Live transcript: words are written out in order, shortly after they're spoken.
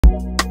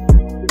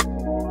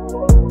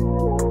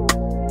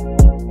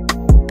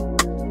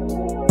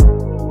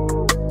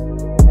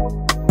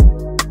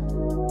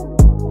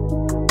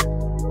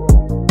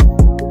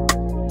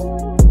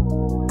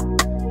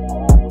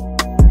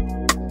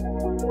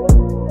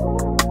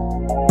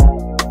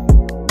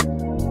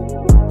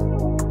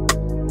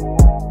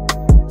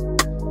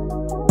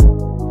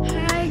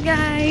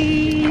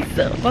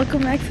up?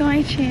 Welcome back to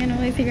my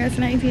channel. It's your girl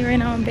 19. Right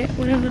now I'm back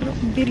with another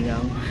video.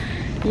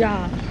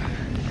 Y'all,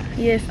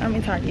 yes, I'm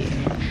in Target,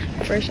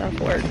 fresh off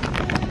work,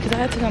 because I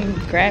had to come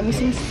grab me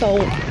some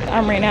soap.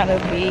 I'm ran out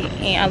of it,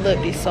 and I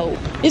love this soap.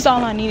 It's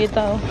all I needed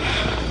though.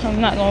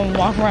 I'm not gonna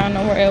walk around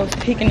nowhere else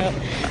picking up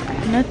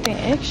nothing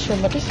extra,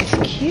 but this is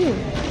cute.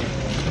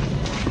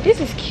 This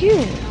is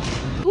cute.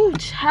 Ooh,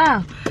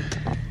 child.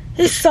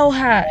 It's so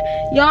hot.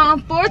 Y'all,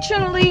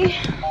 unfortunately,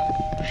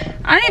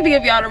 I need to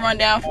give y'all the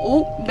rundown.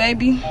 Ooh,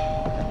 baby.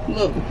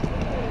 Look.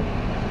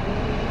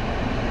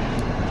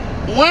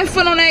 One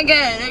foot on that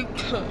gas.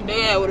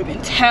 That would have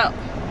been tapped.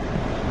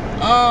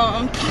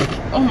 Oh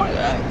my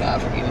God.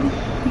 God forgive me.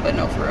 But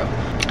no, for real.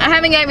 I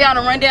haven't gave y'all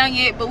the rundown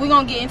yet, but we're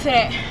going to get into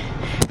that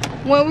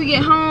when we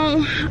get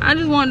home. I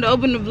just wanted to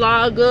open the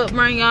vlog up,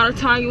 bring y'all to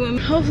Target with me.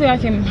 Hopefully I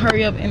can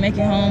hurry up and make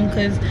it home,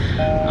 because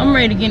I'm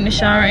ready to get in the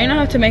shower, and I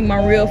have to make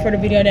my reel for the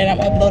video that I'm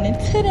uploading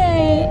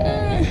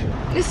today.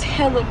 It's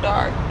hella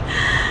dark.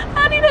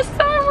 I need a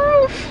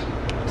sunroof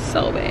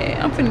so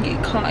bad. I'm finna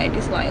get caught at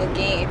this light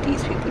again if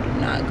these people do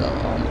not go.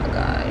 Oh my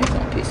God, it's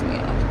gonna piss me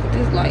off, but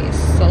this light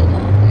is so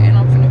long and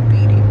I'm finna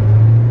beat it.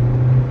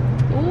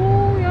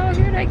 Ooh, y'all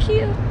hear that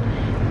Kia?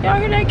 Y'all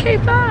hear that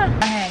K5?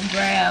 I had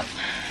grabbed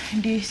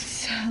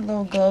this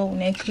little gold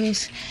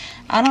necklace.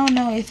 I don't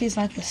know if it's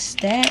like a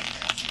stack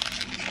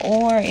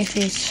or if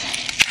it's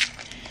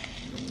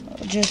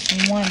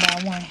just one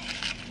by one.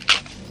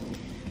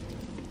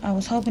 I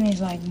was hoping it's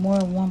like more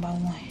one by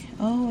one.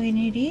 Oh, and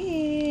it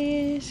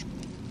is.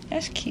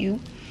 That's cute.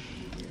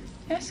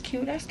 That's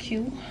cute. That's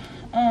cute.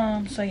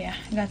 So yeah,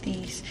 I got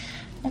these.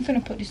 I'm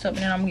finna put this up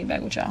and then I'm gonna get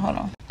back with y'all. Hold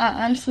on.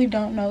 I honestly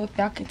don't know if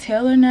y'all could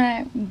tell or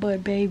not,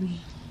 but baby,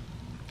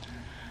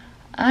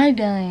 I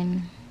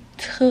done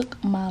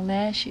took my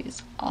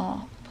lashes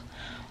off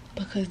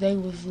because they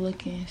was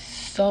looking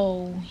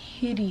so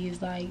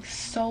hideous, like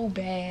so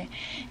bad.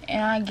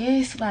 And I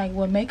guess like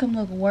what make them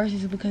look worse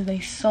is because they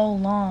so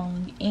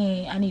long,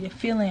 and I need to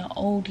fill in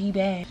OD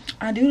bad.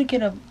 I do to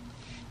get a,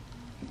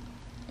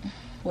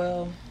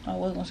 well, I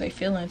was gonna say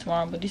fill in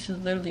tomorrow, but this is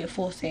literally a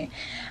full set.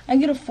 I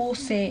get a full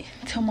set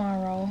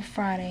tomorrow,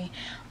 Friday.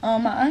 I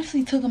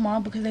honestly took them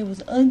off because they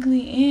was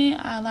ugly,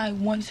 and I like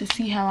wanted to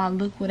see how I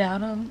look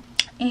without them.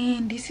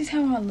 And this is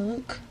how I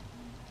look.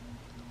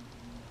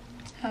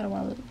 How do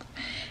I look?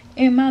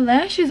 And my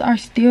lashes are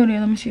still there.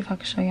 Let me see if I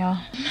can show y'all.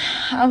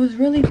 I was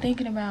really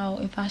thinking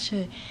about if I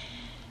should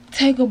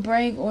take a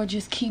break or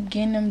just keep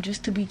getting them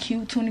just to be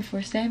cute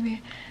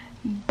 24/7.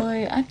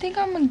 But I think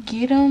I'm gonna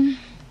get them.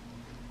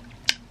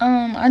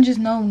 I just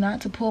know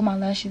not to pull my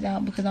lashes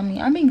out, because I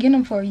mean I've been getting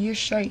them for a year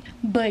straight.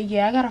 But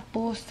yeah, I got a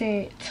full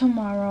set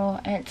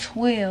tomorrow at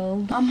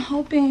 12. I'm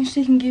hoping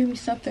she can give me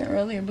something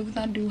earlier, because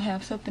I do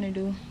have something to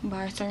do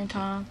by a certain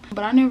time.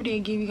 But I never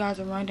did give you guys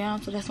a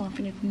rundown, so that's what I'm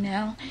finna do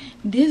now.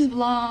 This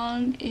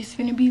vlog is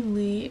finna be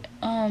lit.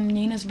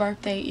 Nina's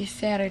birthday is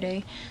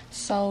Saturday,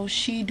 so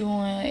she doing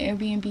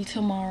Airbnb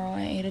tomorrow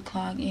at 8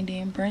 o'clock, and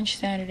then brunch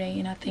Saturday,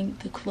 and I think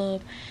the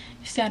club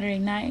Saturday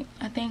night.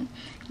 I think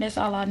that's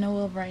all I know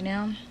of right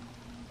now.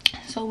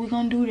 So we're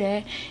gonna do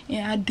that.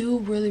 And I do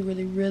really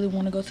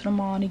want to go to the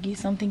mall to get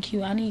something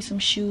cute. I need some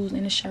shoes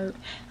and a shirt.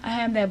 I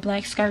have that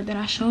black skirt that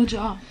I showed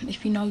y'all.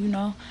 If you know, you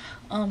know.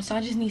 So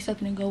I just need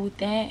something to go with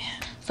that.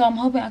 So I'm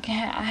hoping I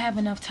have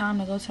enough time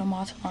to go to the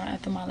mall tomorrow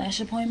after my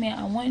lash appointment.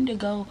 I wanted to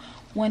go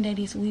one day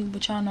this week,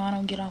 but y'all know I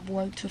don't get off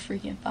work till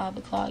freaking 5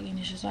 o'clock, and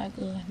it's just like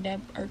that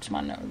hurts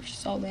my nerves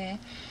so bad.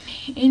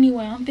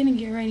 Anyway, I'm finna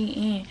get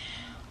ready and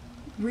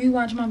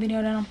rewatch my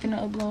video that I'm finna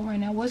upload right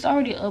now. Well, it's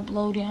already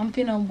uploaded. I'm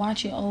finna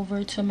watch it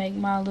over to make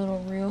my little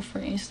reel for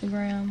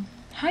Instagram.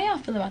 How y'all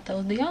feel about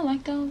those? Do y'all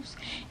like those?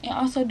 And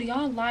also, do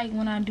y'all like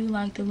when I do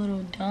like the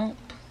little dump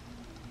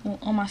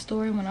on my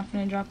story when I'm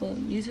finna drop a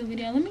YouTube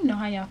video? Let me know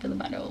how y'all feel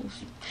about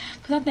those,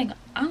 because I think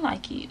I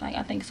like it. Like,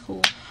 I think it's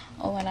cool.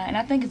 Oh, and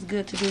I think it's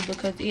good to do,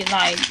 because it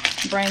like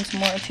brings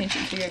more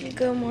attention to your video.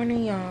 Good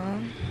morning,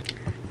 y'all.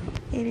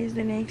 It is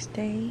the next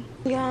day.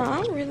 Y'all,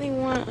 I really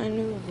want a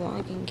new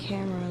vlogging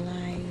camera.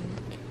 Like,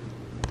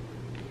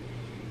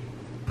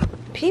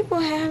 people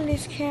have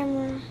this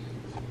camera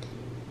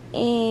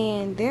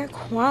and their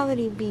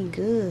quality be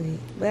good,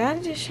 but I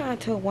just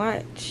tried to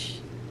watch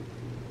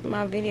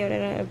my video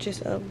that I've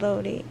just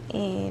uploaded,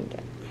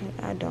 and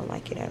I don't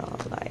like it at all.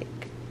 Like,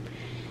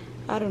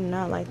 I do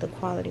not like the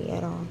quality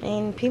at all.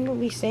 And people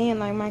be saying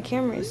like my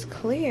camera is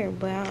clear,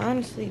 but I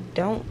honestly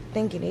don't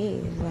think it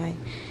is. Like,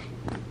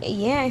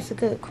 yeah, it's a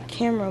good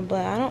camera,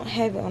 but I don't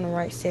have it on the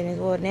right settings.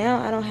 Well, now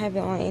I don't have it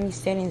on any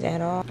settings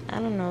at all. I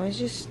don't know, it's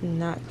just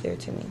not clear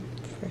to me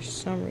for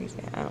some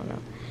reason. I don't know.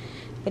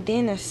 But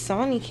then the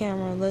Sony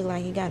camera look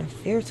like it got a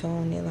filter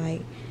on it.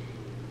 Like,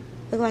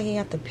 look like it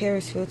got the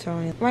Paris filter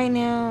on it. Right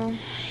now,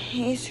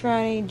 it's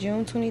Friday,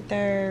 June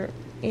 23rd.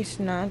 It's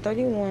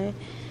 9:31.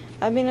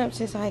 I've been up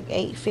since like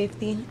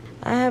 8:50.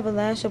 I have a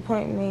lash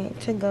appointment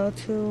to go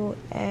to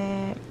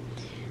at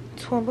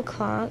 12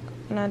 o'clock.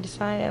 And I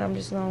decided that I'm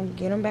just gonna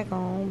get them back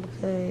on,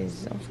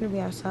 because I'm gonna be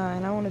outside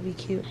and I want to be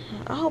cute.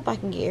 I hope I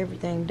can get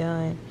everything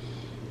done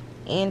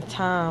in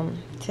time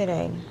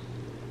today.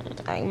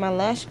 like my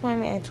lash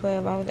appointment at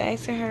 12. I was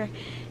asking her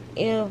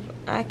if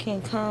I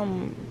can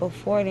come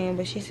before then,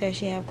 but she said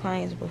she have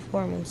clients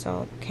before me,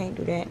 so can't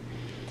do that.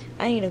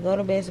 I need to go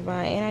to Best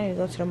Buy and I need to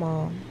go to the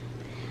mall.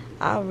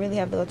 I really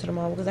have to go to the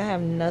mall because I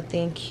have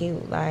nothing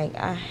cute. Like,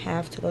 I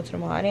have to go to the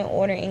mall. I didn't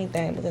order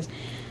anything because,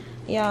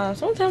 y'all,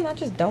 sometimes I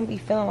just don't be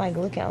feeling like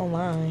looking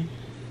online.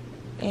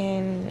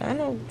 And I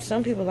know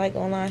some people like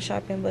online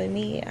shopping, but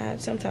me,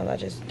 sometimes I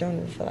just don't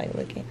even feel like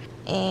looking.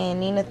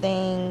 And Nina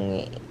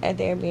thing at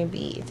the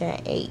Airbnb is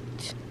at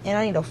 8. And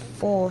I need a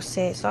full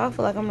set, so I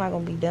feel like I'm not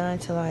going to be done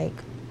till like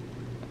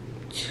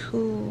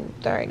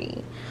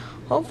 2:30.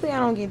 Hopefully I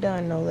don't get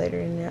done no later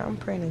than that. I'm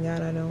praying to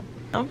God I don't.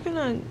 I'm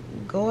gonna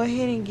go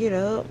ahead and get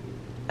up.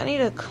 I need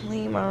to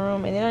clean my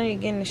room, and then I need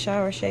to get in the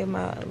shower, shave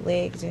my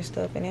legs and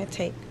stuff, and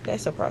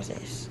that's a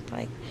process.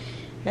 Like,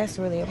 that's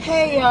really a process.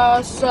 Hey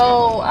y'all,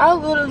 so I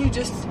literally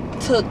just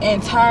took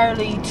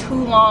entirely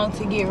too long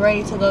to get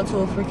ready to go to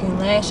a freaking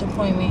lash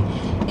appointment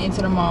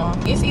into the mall.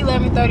 It's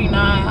 11:39.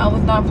 I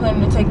was not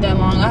planning to take that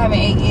long. I haven't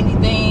ate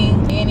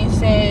anything, and it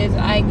says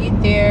I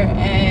get there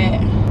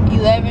at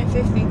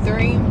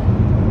 11:53.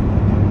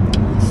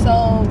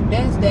 So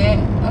that's that.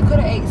 I could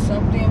have ate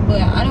something,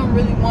 but I don't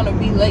really want to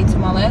be late to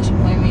my lash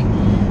appointment,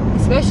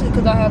 especially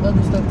because I have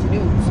other stuff to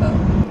do. So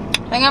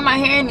I got my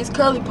hair in this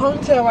curly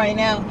ponytail right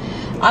now.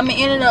 I'm gonna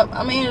end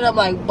up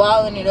like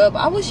balling it up.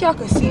 I wish y'all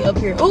could see up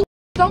here. Oh,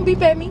 don't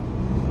beep at me.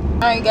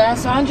 Alright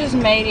guys, so I just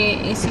made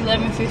it. It's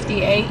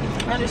 11:58.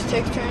 I just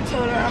texted her and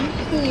told her I'm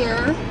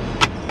here.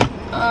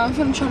 I'm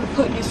gonna try to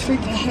put this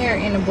freaking hair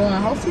in a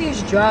bun. Hopefully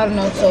it's dry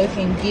enough so it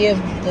can give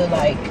the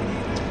like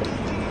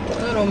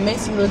little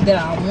messy look that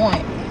I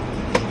want.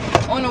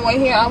 On the way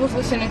here, I was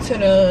listening to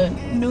the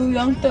new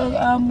Young Thug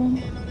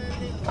album.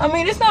 I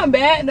mean, it's not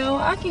bad though.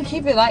 I can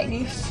keep it like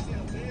this.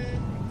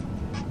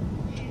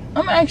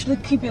 I'm gonna actually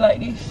keep it like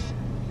this.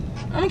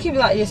 I'm gonna keep it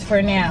like this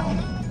for now.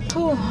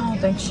 Ooh, I don't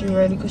think she's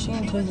ready because she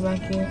ain't touched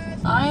back here.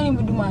 I ain't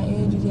even do my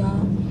edges,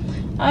 y'all.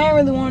 I ain't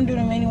really want to do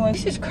them anyway.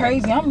 This is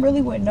crazy. I'm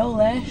really with no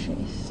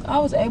lashes. I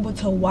was able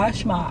to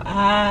wash my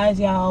eyes,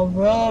 y'all,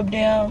 rub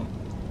them.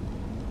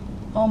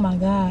 Oh my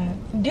god,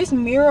 this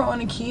mirror on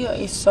the Kia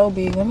is so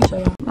big. Let me show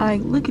y'all.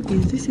 Like, look at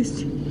this. This is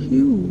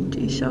huge.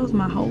 It shows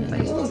my whole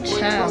face. Oh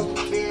child,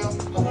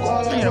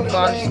 I need to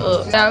bar this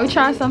up. Now we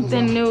try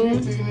something new.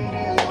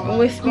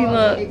 Wispy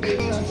look.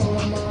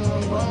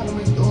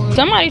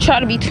 Somebody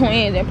tried to be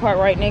twins and park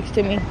right next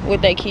to me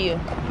with that Kia,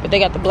 but they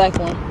got the black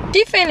one.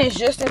 She finished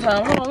just in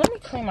time. Hold on, let me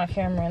clean my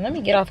camera and let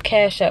me get off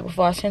Cash App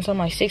before I send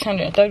somebody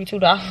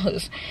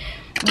 $632.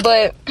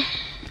 But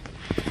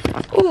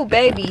ooh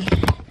baby,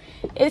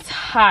 it's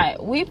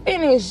hot. We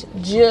finished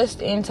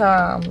just in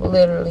time,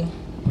 literally.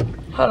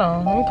 Hold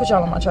on, let me put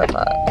y'all on my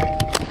tripod.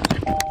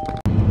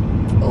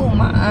 Oh,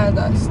 my eyes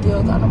are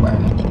still kind of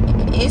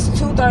burning. It's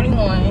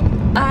 2:31.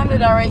 I have the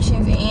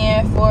directions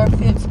in for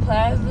Phipps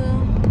Plaza.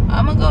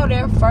 I'm gonna go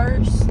there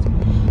first.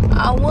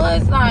 I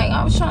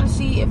was trying to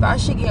see if I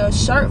should get a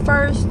shirt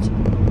first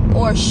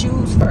or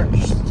shoes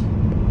first.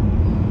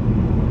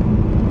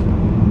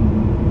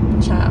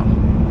 Child,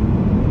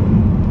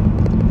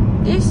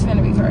 this is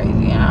gonna be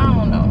crazy. I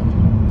don't know.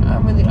 I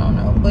really don't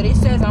know. But it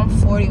says I'm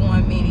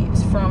 41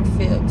 minutes from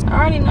Phipps. I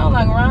already know,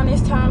 like, around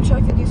this time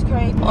traffic is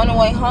crazy. On the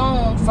way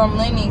home from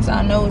Lennox,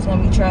 I know it's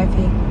gonna be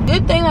traffic.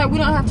 Good thing, like, we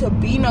don't have to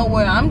be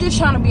nowhere. I'm just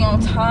trying to be on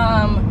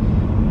time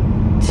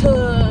to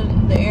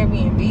the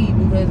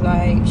Airbnb because,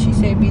 like, she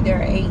said be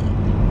there at 8.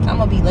 I'm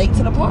gonna be late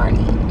to the party,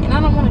 and I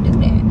don't want to do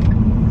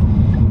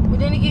that. But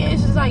then again,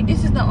 it's just like,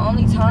 this is the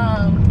only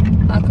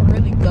time I could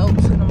really go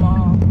to the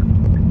mall.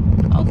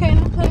 Okay,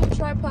 no playing with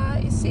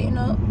tripod. It's sitting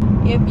up.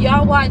 If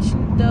y'all watched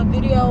the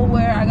video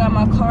where I got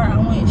my car, I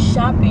went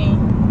shopping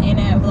in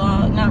that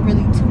vlog. Not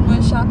really too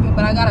much shopping,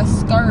 but I got a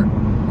skirt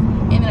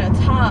and then a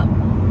top.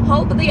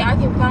 Hopefully I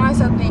can find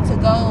something to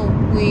go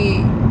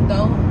with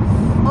those.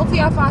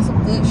 Hopefully I find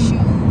some good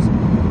shoes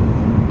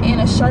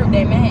and a shirt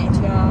that match,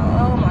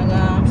 y'all. Oh my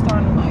god, I'm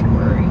starting to like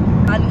worry.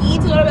 I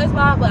need to go to Best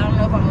Buy, but I don't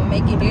know if I'm gonna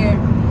make it there.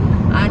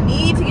 I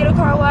need to get a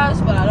car wash,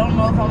 but I don't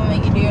know if I'm gonna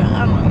make it there.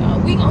 I don't know, y'all.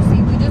 We gonna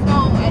see. We just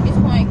gonna, at this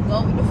point,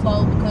 go with the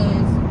flow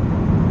because,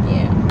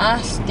 yeah.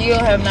 I still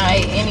have not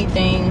ate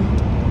anything.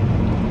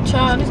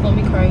 Child, this gonna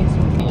be crazy.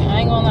 I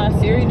ain't gonna lie,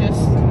 Siri just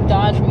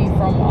dodged me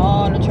from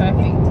all the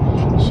traffic.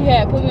 She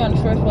had put me on the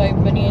expressway,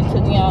 but then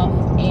took me off.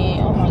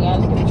 And, oh my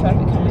god, look at the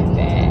traffic coming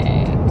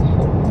back.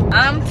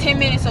 I'm 10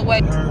 minutes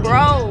away.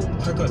 Bro,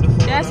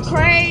 that's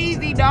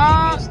crazy,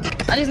 dog.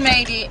 I just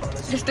made it.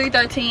 It's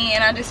 3:13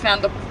 and I just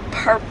found the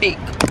perfect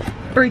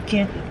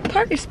freaking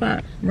parking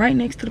spot right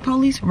next to the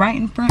police, right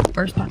in front.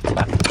 First parking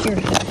spot,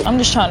 period. I'm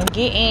just trying to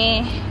get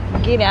in,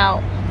 get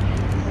out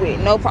with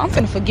no problem.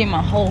 I'm finna forget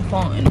my whole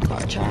phone in the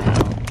car,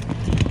 child.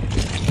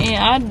 And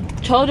I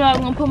told you I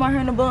was gonna put my hair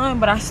in a bun,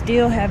 but I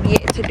still have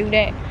yet to do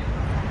that.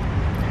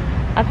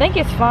 I think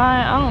it's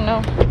fine, I don't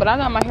know, but I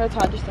got my hair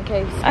tied just in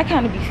case. I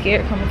kind of be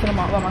scared coming to the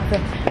mall by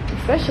myself,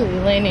 especially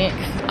Lennox.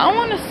 I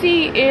want to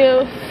see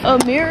if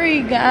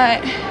Amiri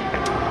got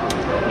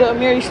the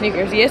Amiri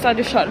sneakers. Yes, I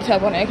just tried to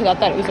tap on that because I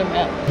thought it was a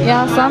map.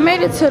 Yeah, so I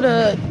made it to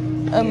the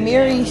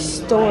Amiri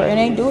store, and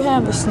they do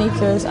have the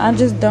sneakers. I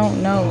just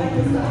don't know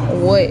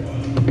what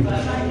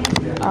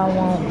I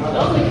want.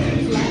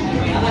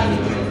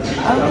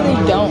 I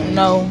really don't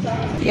know.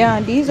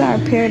 Yeah, these are a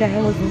pair that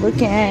I was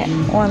looking at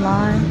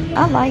online.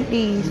 I like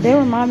these. They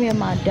remind me of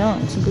my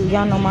dunks. But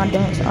y'all know my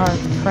dunks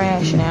are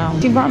trash now.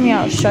 She brought me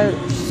out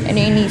shirts and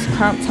then these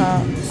crop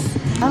tops.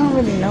 I don't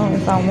really know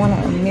if I want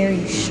a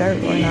Amiri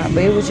shirt or not,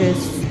 but it would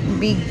just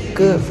be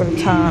good for the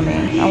time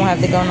and I won't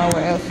have to go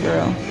nowhere else,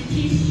 girl.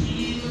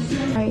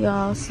 Alright,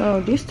 y'all,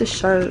 so this the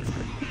shirt.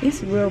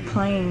 It's real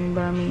plain,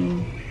 but I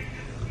mean,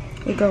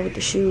 it go with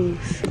the shoes.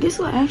 This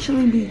will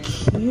actually be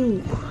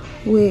cute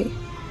with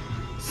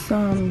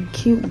some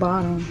cute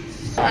bottoms.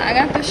 I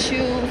got the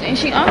shoes, and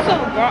she also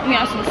brought me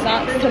out some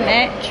socks to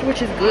match,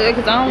 which is good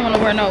because I don't want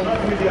to wear no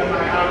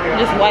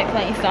just white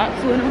plain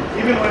socks with them.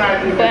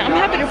 But I'm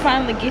happy to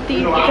finally get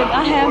these because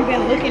I have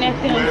been looking at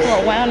them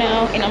for a while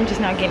now and I'm just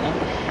not getting them.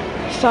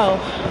 So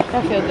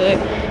that feels good.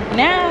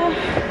 Now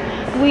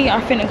we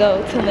are finna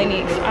go to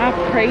Lennox. I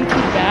pray to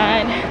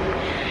God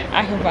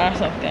I can find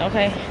something,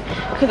 okay?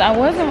 Because I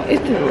wasn't,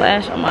 it's the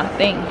lash on my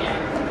thing.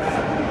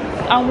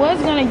 I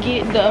was gonna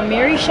get the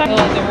Amiri shot. It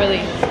wasn't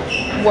really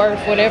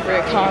worth whatever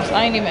it cost.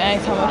 I ain't even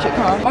asked how much it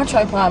cost. My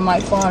tripod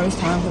might fall this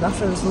time because I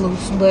feel it's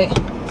loose, but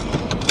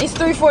it's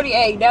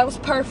 $3.48. That was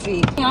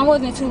perfect. I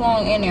wasn't too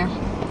long in there.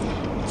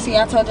 See,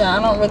 I told you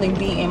I don't really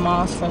be in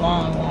malls for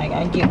long. Like,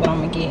 I get what I'm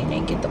gonna get and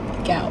then get the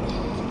fuck out.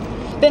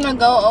 Then I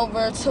go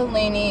over to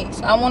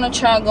Lennox. I want to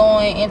try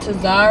going into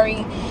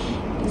Zari.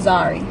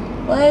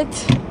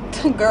 What?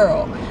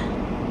 Girl.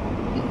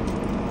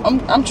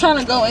 I'm trying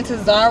to go into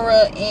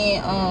Zara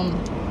and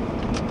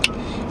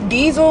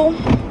Diesel.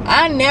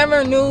 I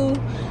never knew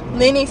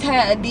Lennox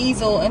had a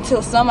Diesel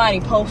until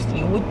somebody posted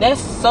it.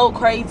 That's so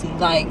crazy.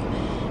 Like,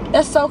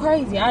 that's so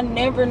crazy. I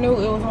never knew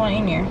it was one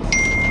in there.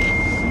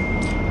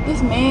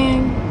 This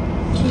man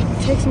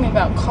keeps texting me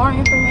about car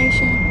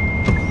information.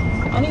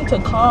 I need to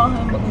call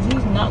him because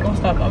he's not gonna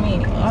stop. I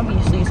mean,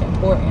 obviously it's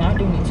important. I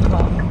do need to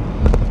call him.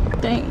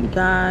 Thank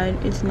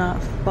God it's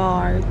not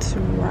far. It's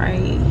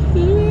right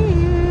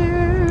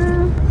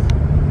here.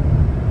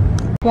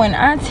 When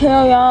I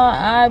tell y'all,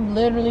 I've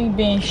literally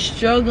been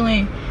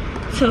struggling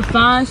to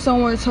find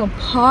somewhere to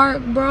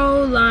park,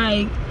 bro.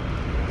 Like,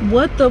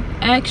 what the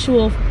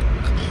actual...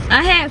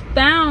 I had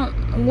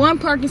found one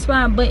parking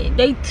spot, but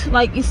they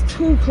like, it's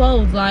too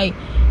close. Like,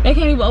 they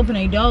can't even open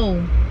a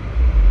door.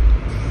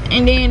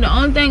 And then the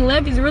only thing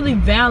left is really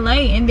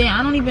valet. And then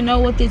I don't even know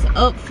what this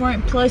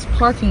upfront plus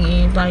parking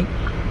is. Like,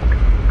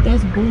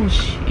 that's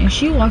bullshit. And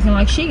she walking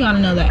like she got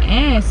another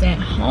ass at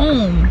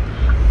home,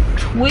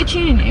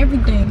 twitching and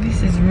everything.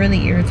 This is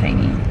really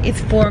irritating. It's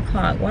 4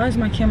 o'clock. Why is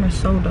my camera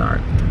so dark?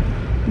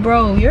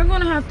 Bro, you're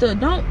gonna have to,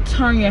 don't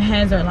turn your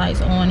hazard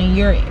lights on and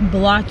you're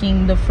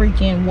blocking the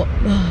freaking,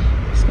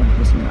 it's gonna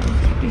piss me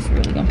off. It's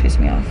really gonna piss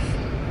me off.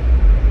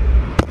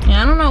 And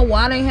I don't know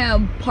why they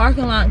have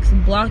parking lots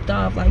blocked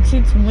off. Like,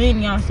 since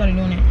when y'all started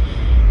doing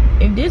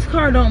that? If this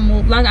car don't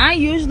move, like, I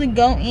usually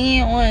go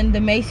in on the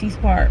Macy's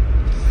part.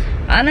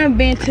 I done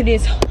been to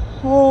this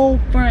whole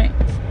front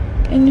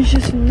and there's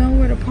just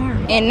nowhere to park.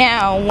 And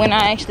now when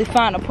I actually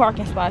find a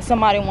parking spot,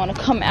 somebody want to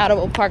come out of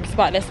a parking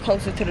spot that's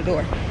closer to the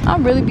door. I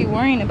really be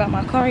worrying about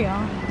my car,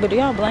 y'all. But do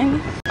y'all blame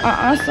me?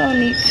 I also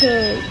need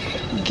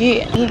to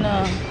get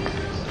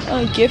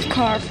a gift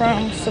card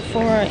from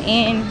Sephora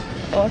and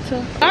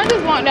Ulta. I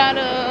just walked out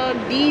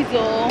of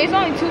Diesel. It's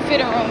only 2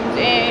 fitting rooms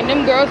and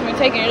them girls been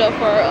taking it up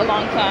for a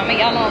long time and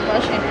y'all know I'm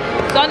rushing.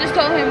 So I just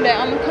told him that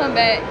I'm gonna come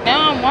back.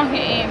 Now I'm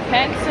walking in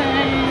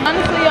Paxson.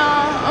 Honestly,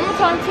 y'all, I'm gonna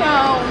talk to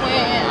y'all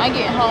when I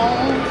get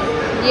home.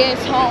 Yes,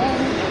 home.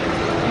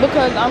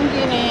 Because I'm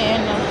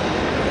getting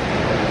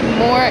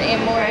more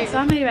and more. Alright, so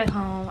I made it back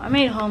home. I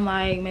made it home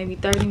like maybe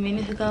 30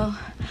 minutes ago.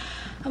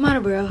 I'm out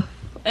of breath.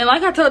 And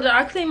like I told you,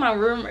 I cleaned my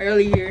room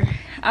earlier.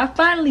 I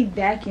finally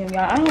vacuumed,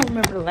 y'all. I don't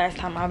remember the last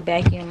time I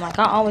vacuumed. Like,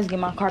 I always get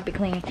my carpet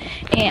clean.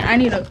 And I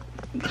need a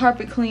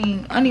carpet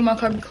clean. I need my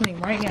carpet clean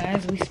right now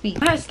as we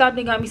speak. I had stopped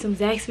and got me some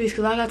Zaxby's because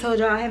like I told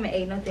y'all, I haven't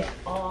ate nothing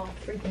all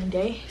freaking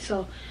day.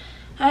 So,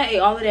 I ate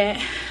all of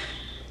that.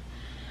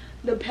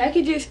 The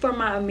packages for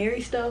my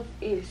Amiri stuff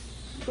is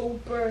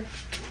super,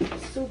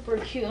 super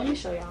cute. Let me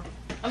show y'all.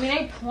 I mean,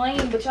 they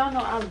plain, but y'all know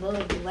I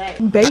love black.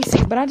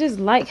 Basic, but I just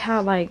like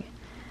how, like,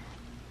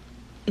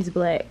 it's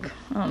black.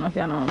 I don't know if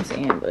y'all know what I'm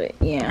saying, but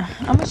yeah,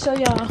 I'm gonna show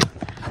y'all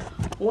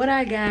what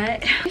I got.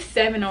 It's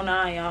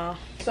 7:09, y'all.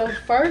 So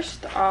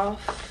first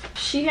off,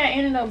 she had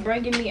ended up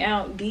bringing me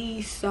out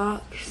these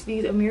socks,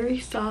 these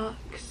Amiri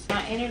socks.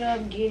 I ended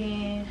up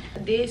getting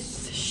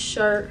this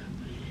shirt.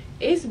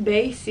 It's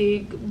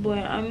basic, but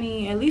I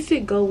mean, at least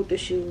it go with the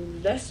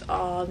shoes. That's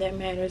all that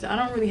matters. I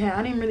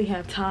didn't really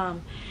have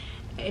time.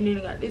 And then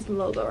I got this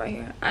logo right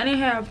here. I didn't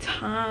have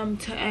time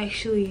to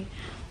actually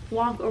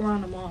walk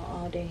around the mall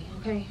all day,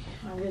 okay?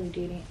 I really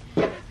didn't.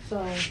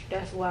 So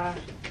that's why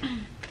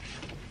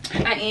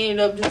I ended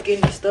up just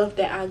getting the stuff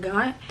that I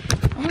got.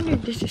 I wonder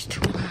if this is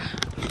too high.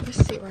 Let's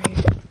sit right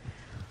here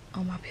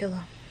on my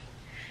pillow.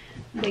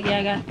 But yeah,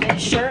 I got that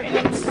shirt and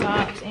them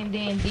socks, and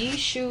then these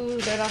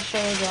shoes that I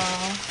showed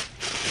y'all.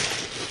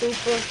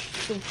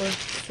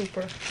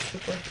 Super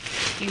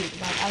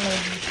cute. Like, I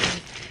love these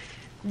shoes.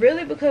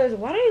 Really, because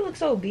why do they look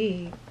so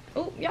big?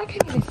 Oh, y'all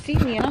can't even see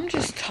me, and I'm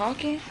just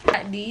talking.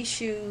 Got these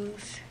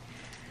shoes.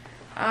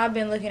 I've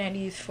been looking at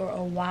these for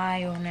a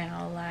while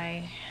now.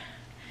 Like,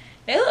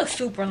 they look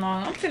super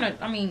long.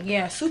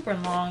 Yeah, super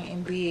long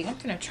and big. I'm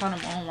gonna try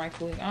them on right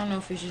quick. I don't know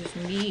if it's just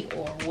me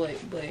or what,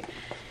 but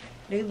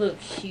they look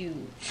huge.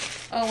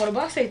 Oh, well, the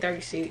box say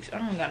 36. I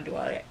don't gotta do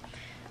all that.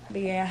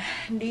 But yeah,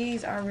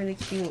 these are really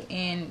cute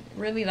and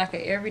really like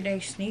an everyday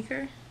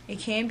sneaker. It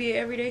can be an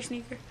everyday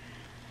sneaker,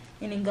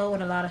 and it go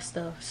with a lot of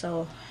stuff.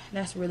 So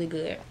that's really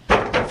good.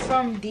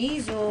 From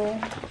Diesel,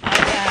 I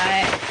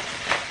got.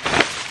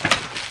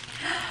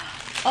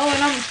 Oh,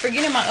 and I'm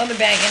forgetting my other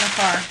bag in the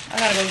car. I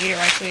gotta go get it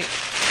right quick.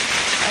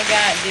 I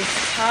got this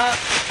top,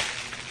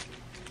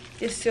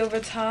 this silver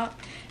top.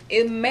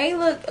 It may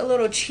look a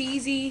little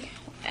cheesy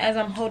as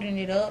I'm holding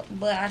it up,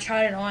 but I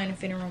tried it on in the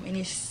fitting room and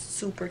it's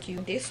super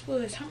cute. This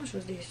was, how much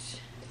was this?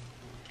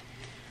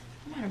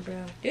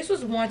 Bro, this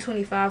was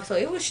 $125, so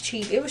it was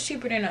cheap. It was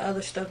cheaper than the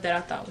other stuff that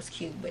I thought was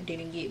cute but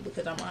didn't get,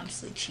 because I'm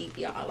honestly cheap,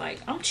 y'all. Like,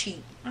 I'm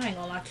cheap. I ain't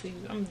gonna lie to you,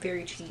 I'm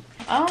very cheap.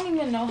 I don't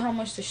even know how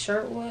much the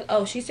shirt was.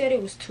 Oh, she said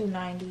it was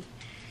 $2.90.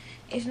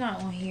 It's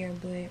not on here,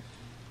 but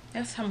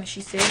that's how much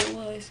she said it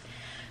was.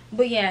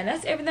 But yeah,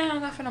 that's everything I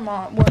got from the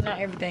mall. Well, not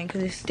everything,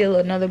 because it's still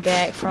another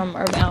bag from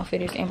Urban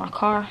Outfitters in my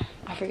car.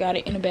 I forgot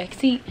it in the back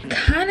seat.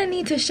 Kind of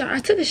need to shower. I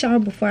took a shower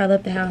before I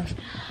left the house.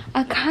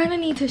 I kind of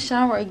need to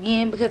shower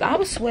again because I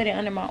was sweating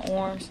under my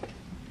arms.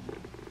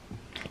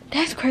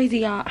 That's crazy,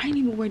 y'all. I didn't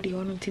even wear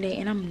deodorant today,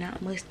 and I'm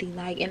not musty.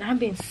 Like, and I've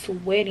been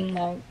sweating,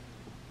 like,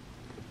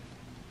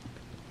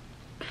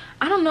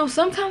 I don't know.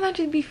 Sometimes I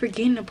just be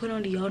forgetting to put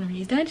on deodorant.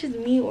 Is that just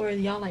me, or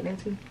y'all like that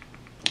too?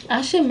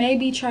 I should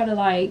maybe try to,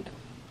 like,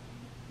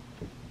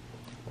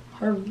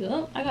 hurry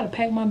up. I gotta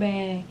pack my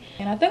bag,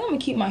 and I think I'm gonna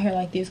keep my hair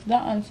like this because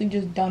I honestly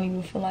just don't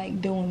even feel like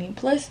doing it.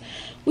 Plus,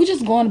 we're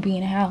just going to be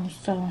in the house,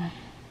 so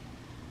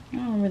I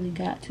don't really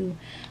got to.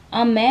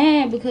 I'm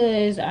mad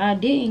because I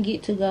didn't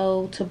get to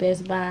go to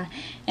Best Buy,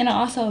 and I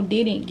also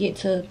didn't get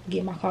to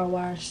get my car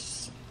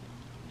washed.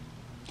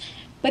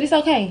 But it's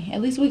okay.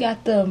 At least we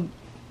got the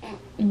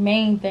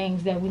main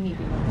things that we need.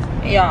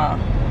 Y'all,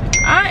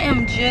 I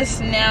am just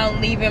now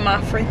leaving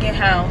my freaking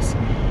house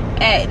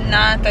at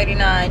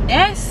 9:39.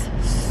 That's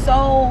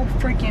so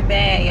freaking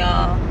bad,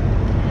 y'all.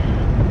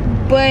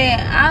 But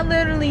I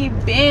literally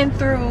been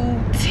through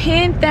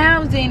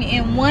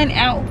 10,001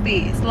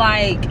 outfits.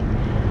 Like,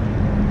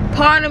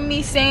 part of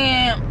me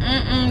saying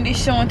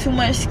this showing too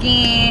much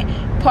skin,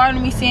 part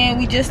of me saying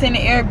we just in the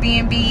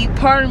Airbnb,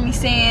 part of me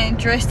saying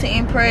dress to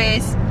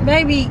impress.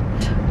 Baby,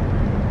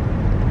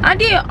 I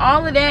did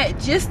all of that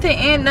just to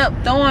end up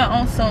throwing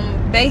on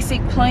some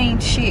basic plain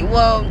shit.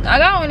 Well, I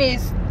got on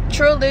this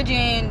True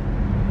Religion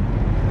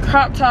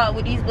crop top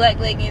with these black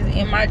leggings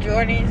and my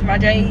Jordans, my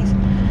J's.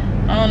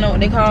 I don't know what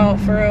they call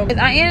for real.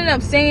 I ended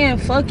up saying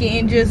fuck it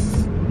and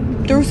just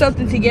threw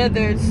something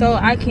together so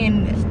I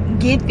can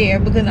get there,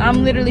 because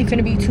I'm literally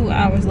finna be 2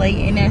 hours late,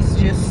 and that's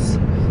just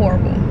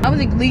horrible. I was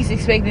at least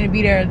expecting to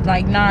be there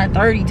like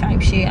 9:30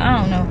 type shit. I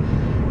don't know,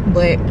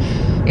 but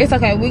it's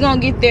okay. We're gonna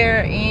get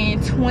there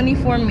in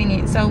 24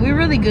 minutes, so we're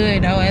really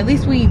good though. At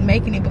least we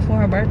making it before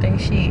her birthday.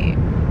 Shit,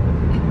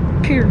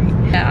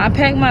 period. I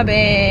packed my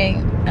bag.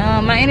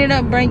 I ended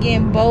up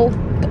bringing both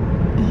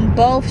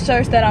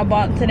shirts that I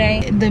bought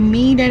today. The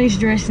me that is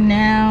dressed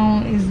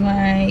now is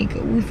like,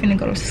 we finna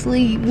go to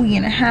sleep. We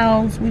in the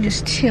house. We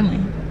just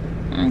chilling.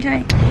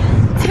 Okay.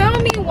 Tell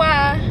me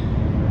why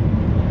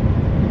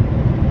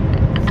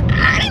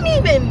I didn't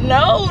even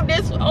know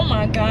this. Oh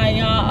my god,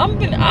 y'all.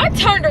 I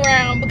turned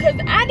around because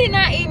I did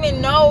not even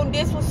know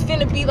this was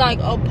finna be like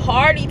a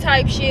party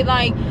type shit.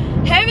 Like,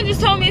 Heaven just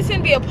told me it's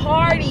gonna be a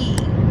party.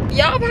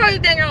 Y'all probably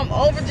think I'm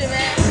over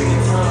dramatic.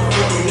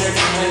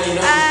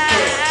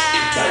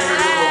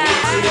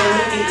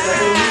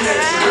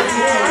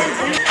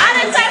 I'm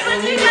the type of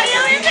nigga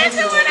you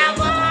into when I'm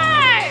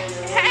bored.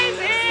 Hey,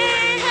 man.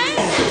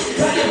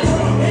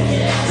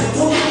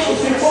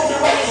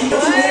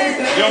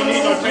 You don't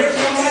need no tape.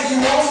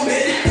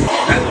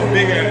 That's a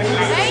big ass.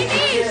 Ain't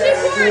need. She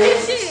poured this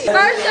shit.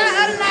 First shot of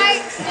the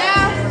night.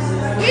 Yeah.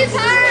 We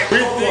turned.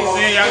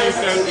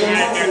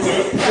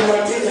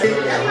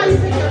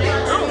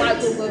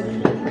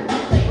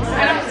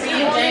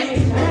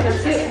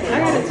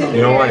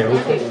 You don't like it?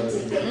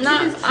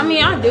 Nah, I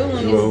mean, I do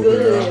when it's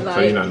good. Like, so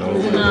you're not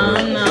knowing? Nah,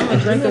 I'm a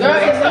drinker.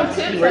 There's no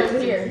tips over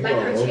here. Like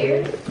our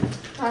chair?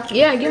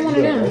 Yeah, get one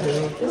of them.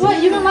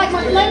 What, you don't like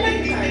my flavor?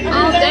 I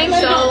don't think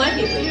so.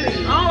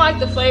 I don't like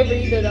the flavor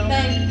either, though.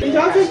 Did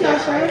y'all take your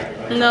shirt?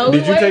 No.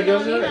 Did you take your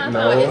shirt?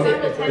 No. Here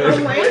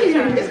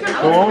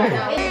Go on.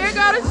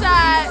 go the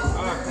shot.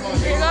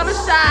 Here go the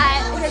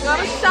shot. Here go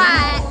the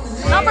shot.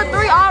 Number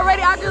 3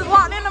 already. I just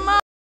walked in the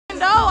motherfucking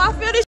door. I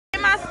feel this shit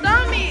in my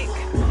stomach.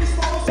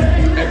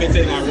 I've been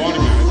taking my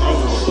water.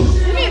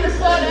 You need to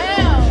slow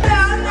down.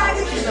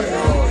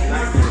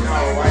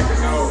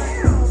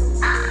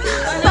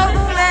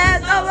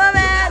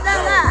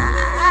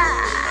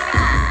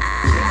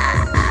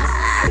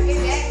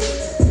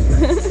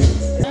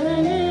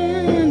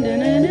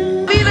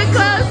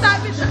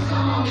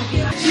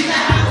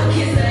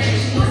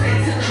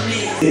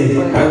 Okay,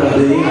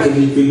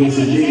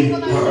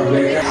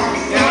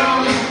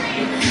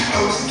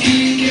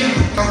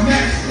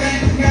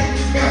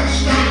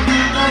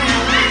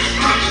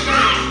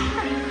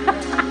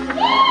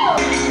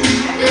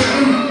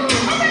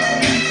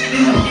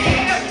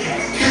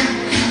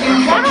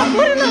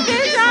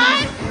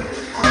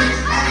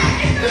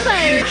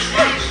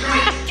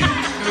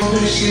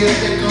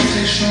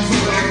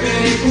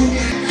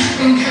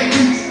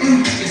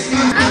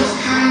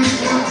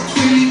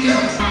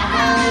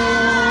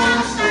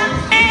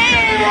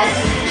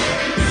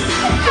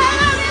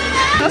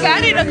 I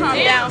need to calm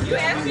down.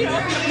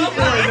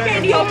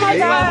 Oh my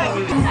god.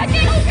 I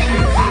can't open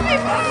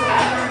it.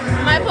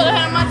 Might put a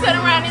hand on my turn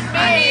around this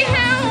bed.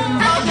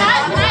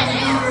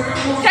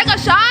 Take a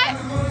shot?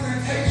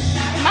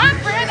 My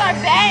friends are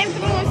bad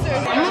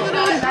influencers. I'm a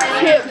little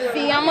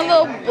tipsy. I'm a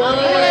little buzzed.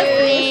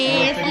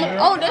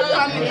 Oh, that's what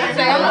I'm gonna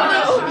say. I'm a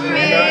little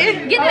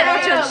mid. Get that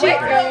out your cheek,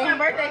 girl.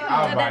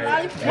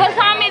 What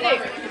time is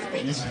it?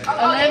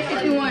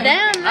 11:51.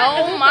 Damn.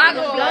 Oh my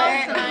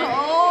god.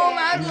 Oh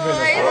my god.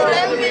 It's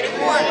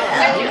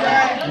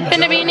 11:51.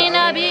 Finna be in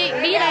a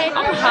bday.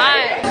 I'm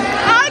hot.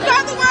 I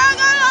got the world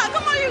going on.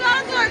 Come on, you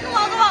gotta do it. Come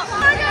on, come on. Oh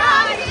my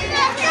god.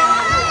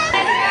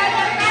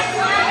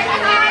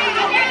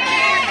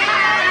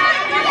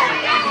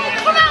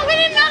 Come on, we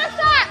need another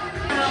shot.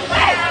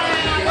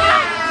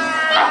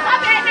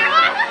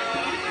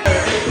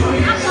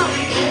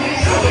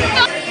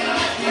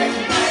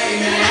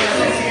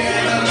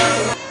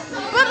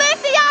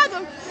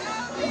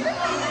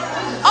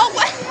 Oh,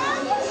 what?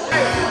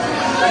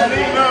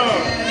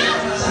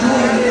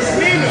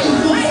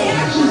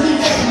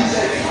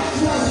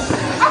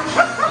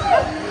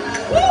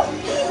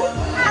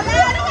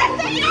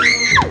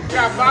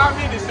 Got 5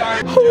 minutes,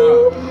 son.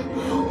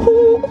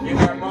 Get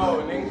that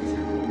mode, nigga.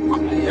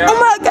 Yeah. Oh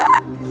my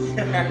god.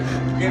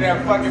 Get that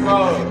fucking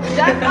mode.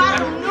 That's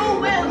bottom new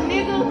well,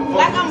 nigga.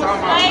 Like I'm a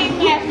slave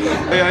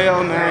master. Yo,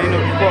 man, you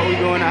know what we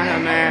doing out here,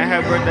 man.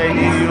 Happy birthday,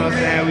 nigga, you know what I'm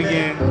saying?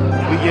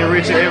 We get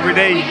richer every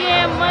day. We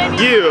get money.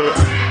 Yeah.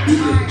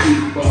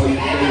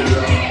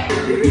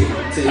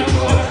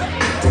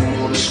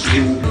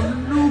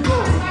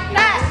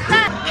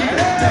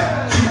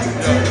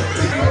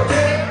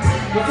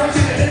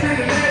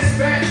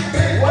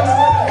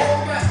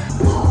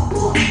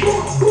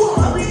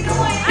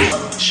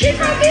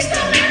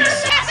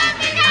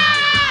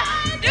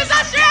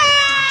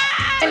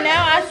 And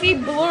now I see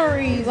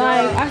blurry.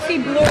 Like, I see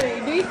blurry.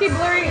 Do you see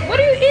blurry? What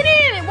are you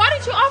eating? Why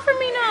didn't you offer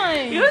me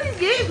none? You can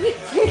get me.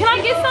 Can I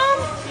get some?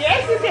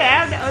 Yes, you can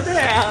have the other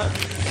half.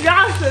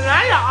 Y'all,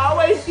 tonight I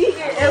always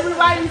eating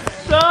everybody's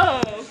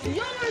stuff. You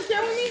don't want to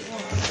share with me?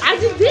 I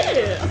just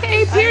did.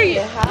 Okay,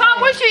 period. Huh,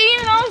 what you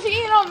eating on? She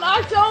eating on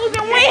nachos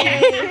and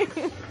wings.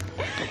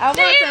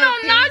 She eating on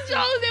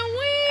nachos and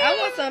wings. I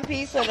want some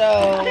pizza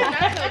though.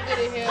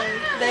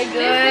 They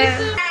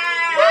good.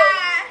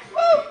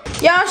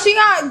 Y'all, she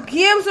got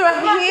Gibbs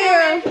right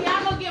here.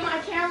 Y'all go get my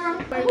camera.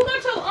 Who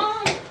got your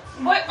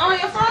what on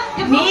your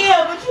phone?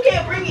 Yeah, but you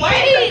can't bring it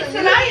Wait, in.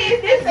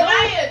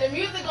 Tonight, the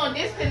music gonna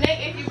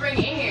disconnect if you bring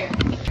it in here.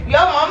 Yo,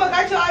 mama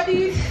got y'all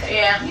these?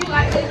 Yeah. You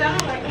like this? I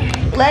don't like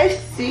it. Let's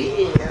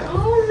see.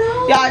 Oh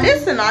no. Y'all,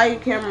 this Sanaya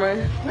camera.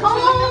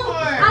 Oh,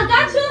 I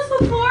got you a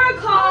Sephora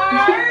card.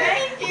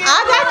 Thank you. I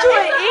got you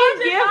an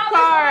e-gift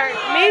card.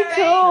 Me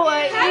too,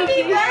 an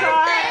e-gift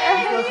card.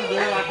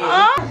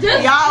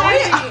 Y'all,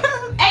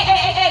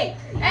 Hey.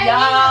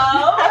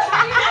 y'all.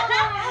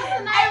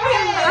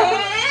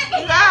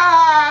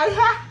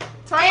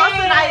 Turn my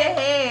Sanaya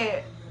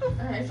head.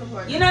 Alright,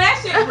 support. You know that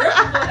shit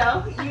grippable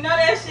though. You know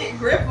that shit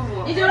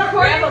grippable. Is it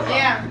recording?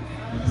 Yeah.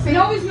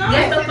 No, it's not.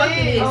 Yes, the fuck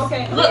it is.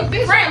 Okay. Look,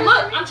 friend,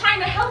 look. I'm trying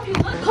to help you.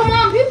 Look. Come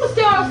on, people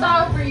still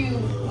outside for you.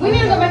 We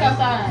need to go back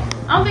outside.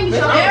 I don't think you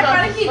should.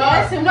 Everybody keep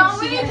asking. No,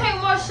 we need to take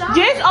more shots.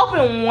 Just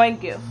open one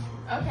gift.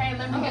 Okay,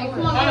 let me go.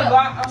 Come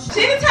on,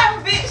 She the type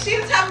of bitch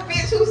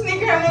who sneak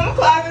her in the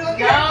closet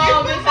looking at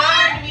No, bitch, I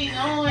already be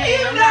knowing.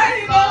 I'm not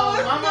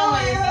so. My mama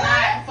is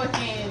not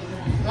fucking.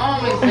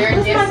 Mom is very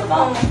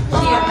disciplined.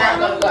 She is not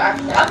gonna go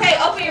after that. Okay,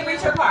 open and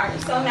reach your card.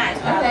 It's so nice.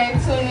 Okay,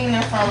 tuning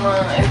in from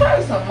it's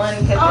probably some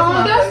money because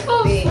Oh, that's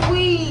so big.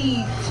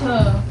 sweet.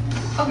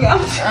 Okay, I'm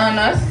Oh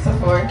no, it's a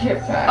Sephora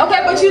gift card.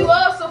 Okay, but you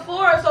love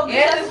Sephora, so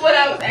Yeah, that's what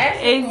I was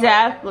asking.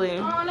 Exactly.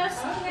 Oh, that's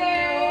cute.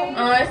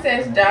 It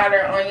says,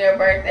 daughter, on your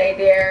birthday,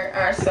 there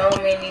are so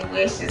many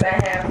wishes I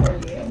have for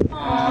you.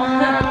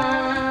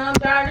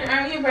 Daughter,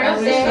 on your I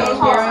wish birthday. those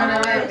girls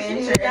of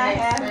adventure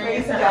and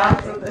experience and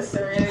also the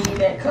serenity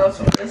that comes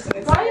from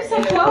listening to Why you so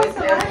your close voice to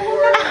every my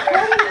word.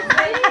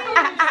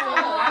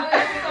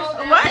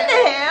 What the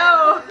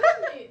hell?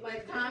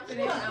 Like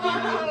confidence, I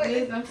want you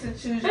wisdom to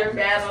choose your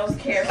battles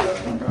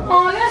carefully.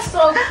 Oh, that's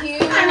so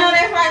cute. I know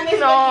that's right, Miss.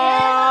 No.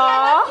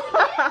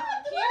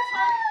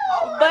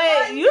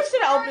 But you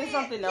should have opened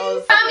something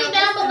else. Comment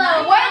down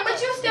below. Wait, but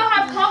you still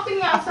have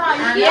company outside.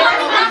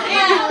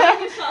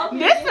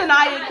 This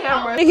Sanaya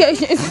camera.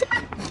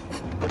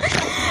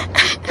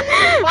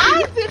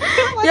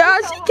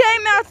 Y'all, she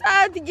came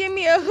outside to give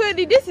me a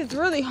hoodie. This is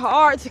really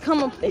hard to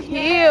come up the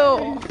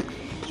hill.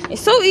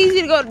 It's so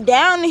easy to go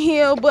down the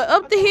hill, but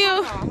up the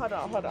hill. Hold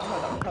on.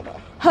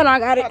 Hold on, I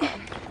got it.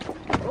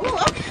 Ooh,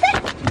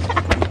 okay.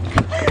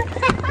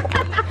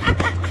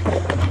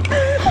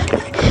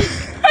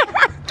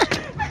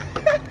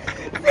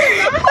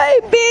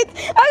 Wait, bitch,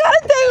 I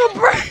gotta take a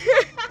break.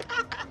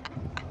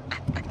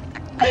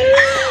 I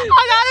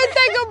gotta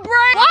take a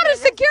break. Why the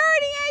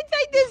security ain't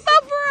take this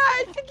up for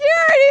us?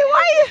 Security,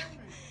 why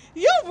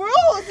You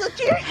rules,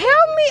 security.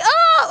 help me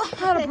up?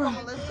 Okay, come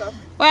on, let's go.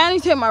 Wait, I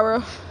need to take my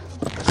roof.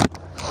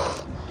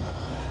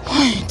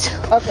 1,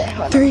 2, Okay,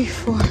 hold on. 3,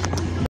 4.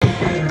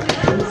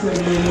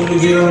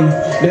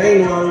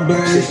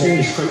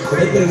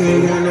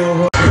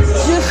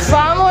 Just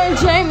following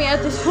Jamie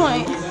at this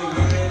point.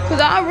 Cause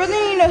I really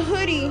need a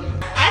hoodie.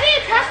 I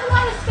didn't pass a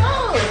lot of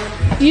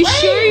stuff. You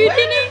sure you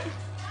didn't?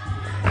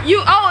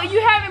 You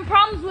having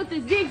problems with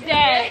the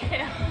zigzag.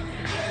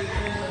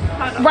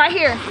 Right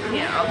here.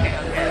 Yeah, okay.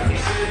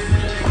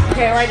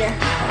 Okay, right there.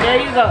 There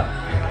you go.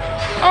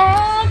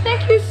 Oh,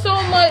 thank you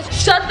so much.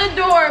 Shut the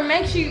door.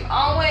 Make sure you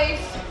always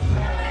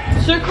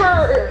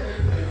secure.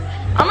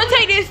 I'm gonna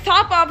take this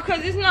top off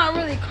because it's not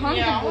really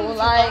comfortable.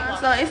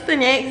 So it's the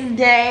next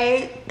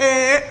day.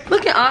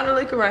 Look at all the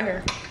liquor right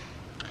here.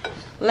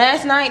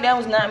 Last night, that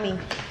was not me.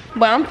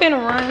 But I'm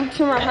finna run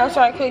to my house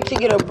right quick to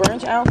get a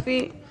brunch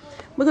outfit.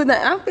 Because the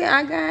outfit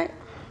I got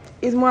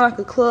is more like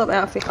a club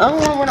outfit. I don't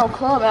want to wear no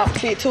club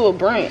outfit to a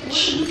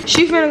brunch.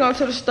 She finna go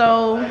to the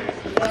stove.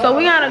 So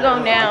we gotta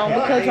go now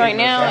because right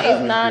now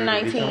it's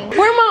 9:19.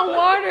 Where's my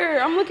water?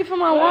 I'm looking for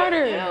my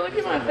water. Yeah, look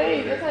at my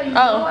face. That's how you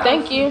Oh,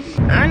 thank you.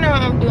 I know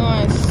I'm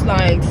doing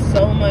like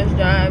so much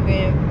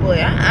driving, but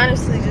I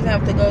honestly just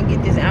have to go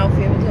get this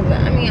outfit because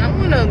I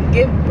want to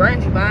give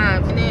brunch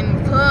vibes, and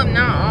then the club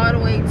not all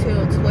the way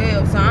till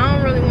 12, so I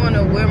don't really want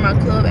to wear my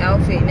club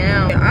outfit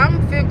now.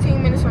 I'm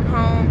 15 minutes from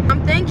home.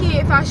 I'm thinking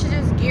if I should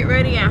just get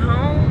ready at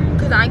home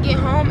because I get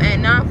home at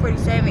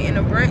 9:47 and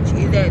the brunch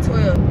is at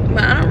 12,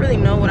 but I don't really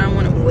know what I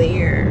want to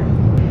wear.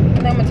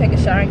 And I'm gonna take a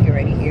shower and get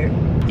ready here.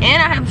 And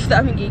I have to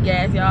stop and get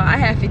gas, y'all. I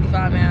have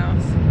 55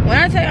 miles. When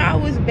I tell you I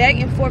was back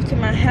and forth to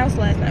my house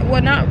last night,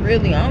 well, not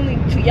really. Only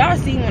y'all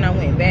see when I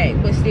went back,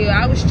 but still,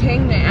 I was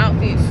changing the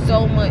outfit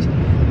so much.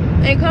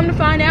 And come to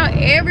find out,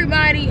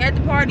 everybody at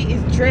the party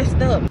is dressed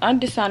up. I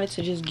decided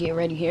to just get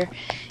ready here.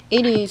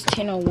 It is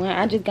 10:01.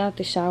 I just got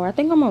the shower. I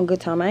think I'm on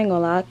good time. I ain't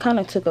gonna lie. I kind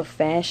of took a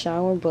fast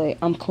shower, but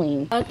I'm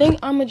clean. I think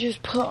I'm gonna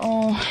just put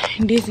on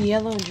this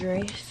yellow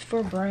dress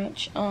for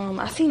brunch.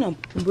 I seen a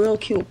real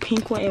cute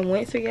pink one in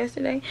winter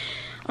yesterday.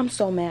 I'm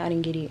so mad I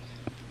didn't get it.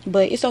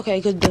 But it's okay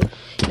because the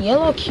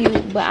yellow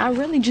cute, but I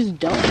really just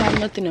don't have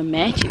nothing to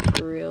match it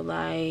for real.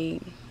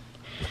 Like,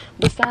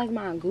 besides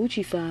my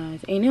Gucci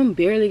size, and them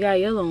barely got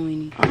yellow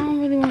in it. I don't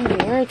really want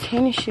to wear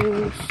tennis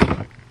shoes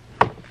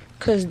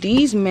because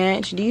these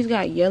match. These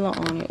got yellow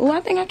on it. Oh, I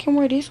think I can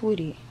wear this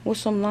with it with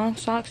some long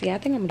socks. Yeah, I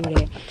think I'm gonna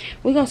do that.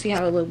 We're gonna see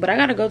how it looks. But I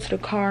gotta go to the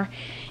car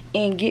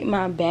and get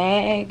my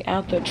bag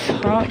out the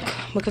trunk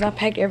because I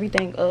packed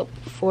everything up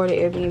for the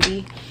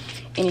Airbnb.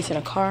 And it's in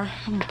a car.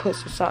 I'm gonna put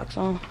some socks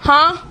on.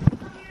 Huh?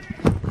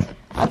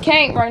 I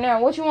can't right now.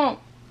 What you want?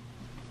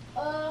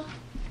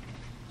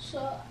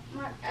 So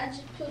I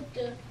just put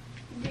the.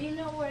 Do you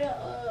know where the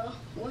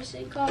what's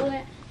it called?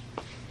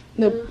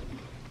 The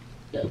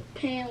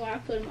pan where I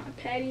put my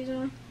patties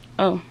on.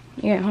 Oh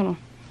yeah, hold on.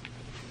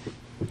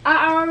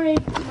 I already.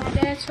 My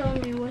dad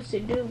told me what to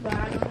do, but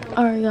I don't know.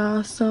 All right,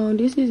 y'all. So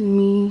this is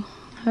me.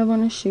 I have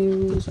on the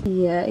shoes.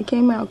 Yeah, it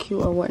came out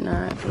cute or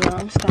whatnot. Y'all,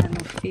 I'm starting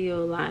to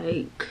feel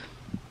like.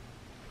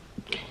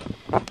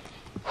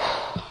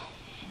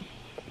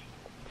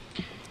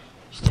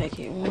 Just take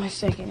it 1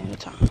 second at a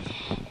time.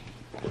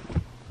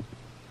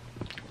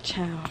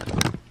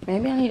 Child,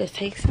 maybe I need to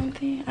take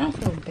something. I don't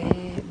feel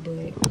bad,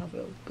 but I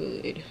feel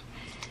good.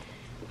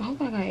 I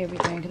hope I got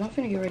everything because I'm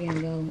finna get ready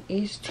and go.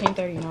 It's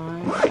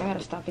 10:39. I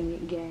gotta stop and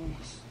get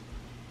gas.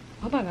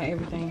 I hope I got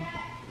everything.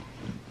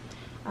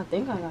 I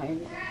think I got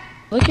everything.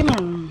 Look at my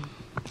room.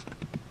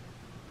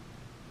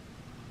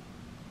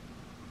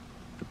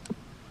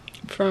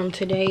 From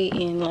today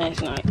and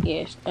last night.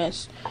 Yes,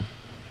 that's.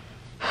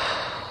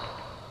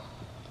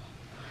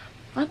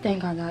 I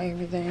think I got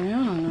everything. I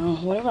don't know.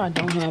 Whatever I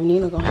don't have,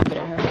 Nina gonna have it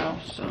at her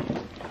house. So,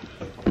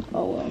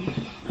 oh well.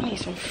 I need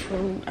some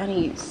fruit. I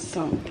need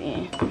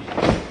something.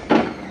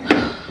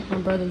 My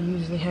brother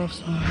usually have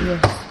some.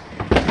 Yes.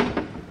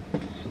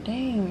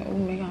 Dang.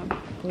 Oh, they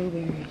got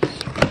blueberries.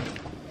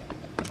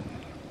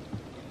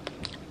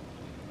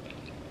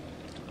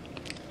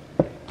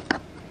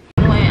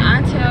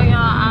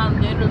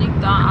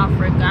 Thought I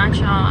forgot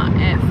y'all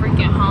at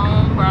freaking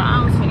home, bro.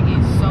 I was gonna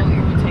get so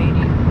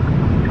irritated.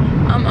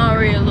 I'm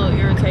already a little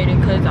irritated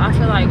because I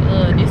feel like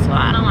this is why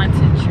I don't like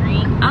to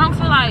drink. I don't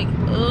feel like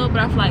but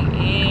I feel like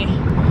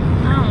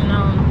I don't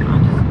know. I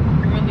just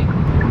really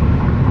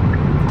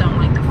don't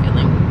like the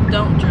feeling.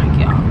 Don't drink,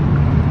 y'all.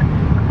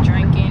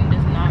 Drinking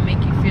does not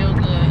make you feel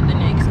good the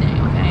next day,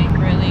 okay?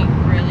 Really,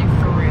 really,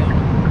 for real.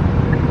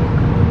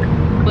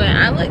 But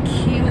I look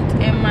cute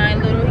in my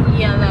little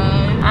yellow.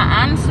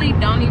 I honestly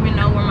don't even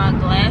know where my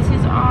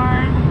glasses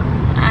are.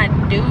 I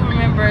do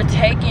remember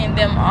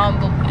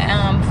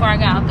them before I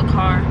got out the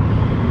car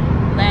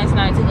last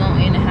night to go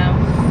in the house.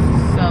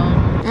 So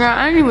yeah,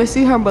 I didn't even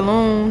see her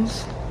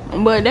balloons,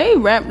 but they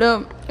wrapped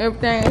up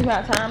everything. It's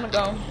about time to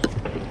go.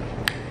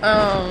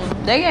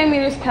 They gave me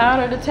this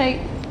powder to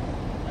take.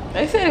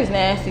 They said it's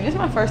nasty. This is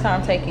my first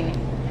time taking it.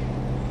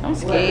 I'm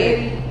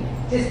scared.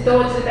 Just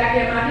throw it to the back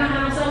of your mouth. You don't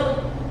have no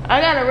soda? I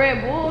got a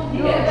Red Bull.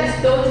 Yeah, just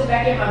throw it to the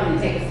back of your mouth and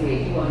take a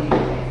swig. You won't need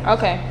it.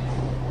 Okay.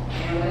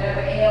 And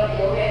whatever ails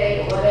your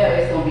headache or whatever,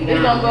 it's gonna be gone.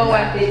 It's gonna go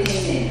away.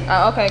 15 minutes.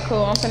 Okay,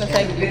 cool. I'm finna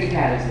take it. Beauty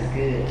powders is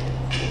good.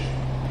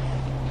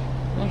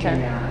 Okay.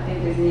 Yeah, I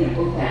think this need a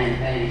book time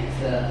thing.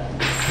 So,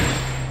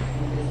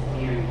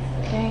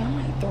 dang, I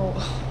might throw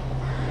up.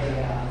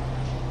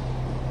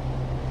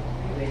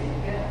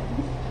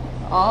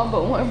 All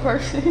but one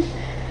person.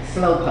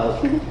 Slow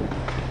poke.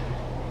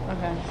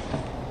 Okay.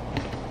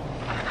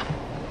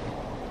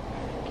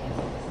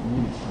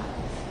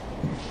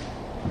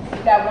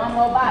 You got one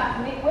more box.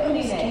 What do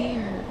you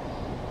need?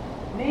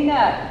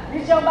 Nina,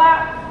 reach your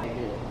box.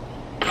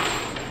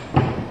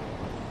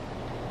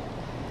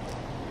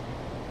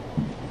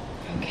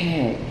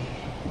 Okay.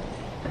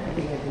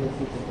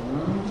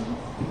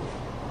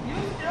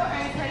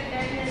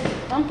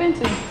 I'm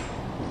finna.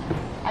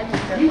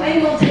 You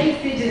ain't gonna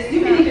taste it, just you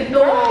can even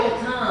throw it on your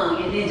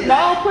tongue and then just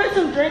No, put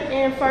some drink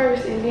in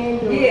first and then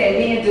do it. yeah, and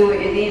then do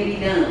it and then be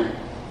done.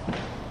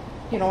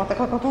 You don't want the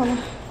Coca-Cola?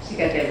 She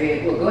got that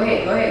Red Bull. Go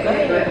ahead.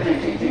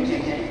 Drink. You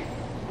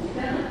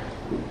done.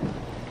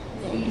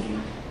 It's easy.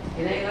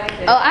 It ain't like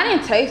that. Oh, I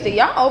didn't taste it.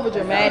 Y'all over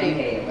dramatic.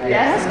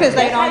 That's because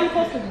they don't. How you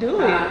supposed to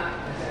do it?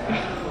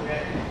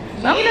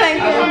 I'm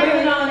thinking. Oh, bring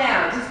it on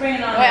out. Just bring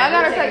it on out. Wait, I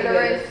gotta take the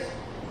rest.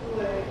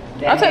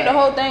 I'll take the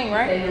whole thing,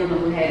 right? They don't know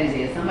who had it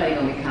is. Somebody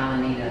gonna be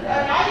calling Nina.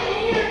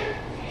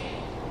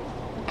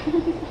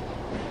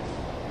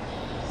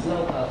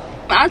 Slow up.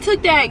 I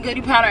took that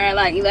goody powder at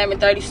like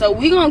 11:30, so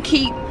we gonna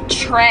keep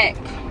track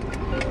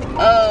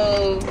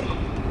of.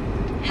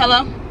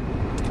 Hello?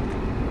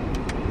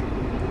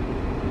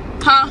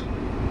 Huh?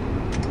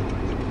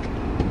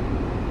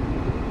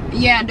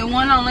 Yeah, the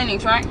one on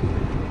Lennox, right?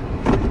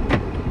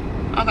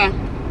 Okay.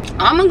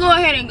 I'm gonna go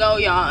ahead and go,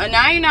 y'all. And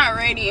now you're not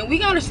ready, and we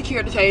gotta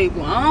secure the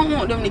table. I don't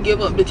want them to give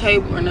up the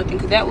table or nothing,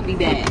 because that would be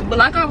bad. But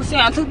like I was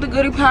saying, I took the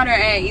goody powder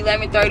at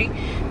 11:30.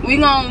 We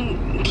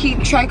gonna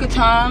keep track of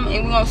time,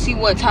 and we gonna see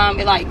what time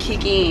it like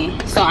kick in,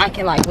 so I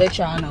can like let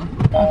y'all know.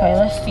 Okay,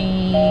 let's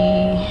see.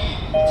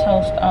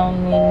 Toast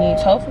on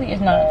minutes. Hopefully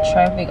it's not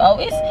traffic. Oh,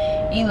 it's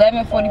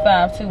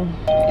 11:45 too.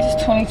 It's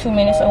 22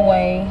 minutes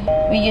away.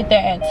 We get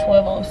there at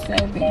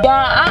 12:07. Y'all,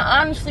 I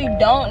honestly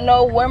don't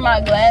know where my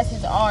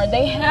glasses are.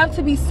 They have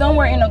to be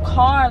somewhere in a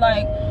car.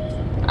 Like,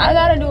 I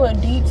gotta do a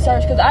deep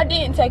search because I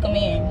didn't take them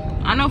in.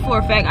 I know for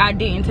a fact I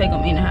didn't take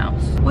them in the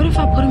house. What if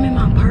I put them in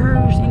my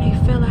purse and they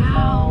fell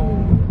out?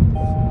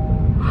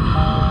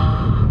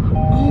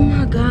 Oh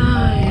my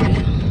God.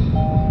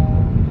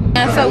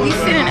 And so we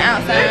sitting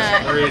outside.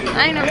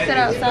 I ain't never sit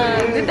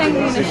outside. Good thing we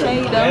in the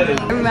shade though.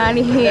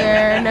 Everybody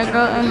here. The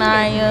girl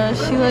Anaya.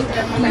 She look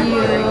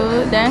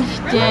cute. That's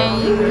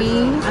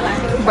Jamie.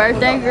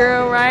 Birthday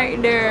girl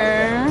right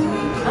there.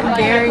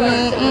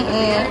 Darian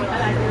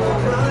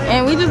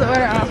and we just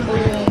ordered our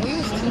food. We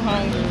was too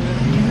hungry.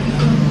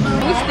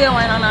 We still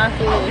ain't on our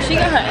food. She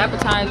got her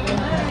appetizer.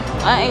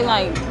 I ate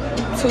like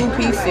 2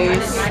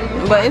 pieces,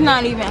 but it's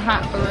not even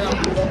hot for real.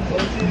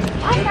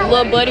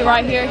 Little buddy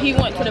right here, he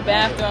went to the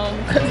bathroom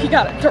because he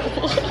got a throw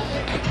up.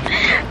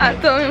 I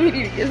told him he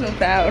need to get some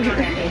powder.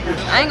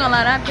 I ain't gonna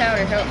lie, that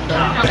powder helped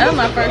though. That was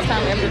my first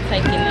time ever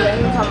taking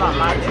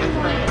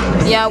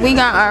it. Yeah, we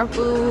got our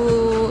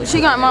food. She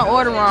got my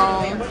order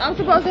wrong. I'm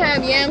supposed to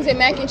have yams and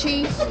mac and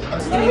cheese.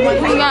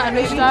 We got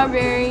the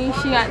strawberry.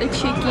 She got the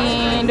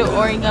chicken, the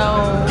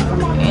Oreo,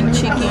 and the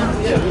chicken.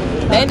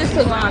 They just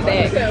took mine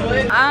back.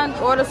 I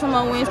ordered some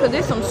more wings because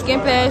there's some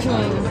skimp ass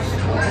wings.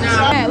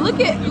 Yeah, look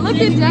at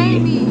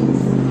Jamie.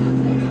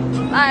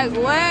 Like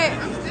what?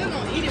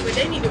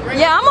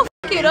 Yeah, I'ma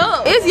fuck it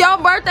up. It's your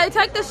birthday.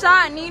 Take the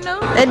shot, Nina.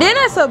 And then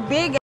that's a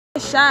big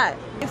ass shot.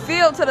 It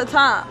filled to the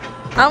top.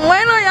 I'm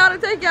waiting on y'all to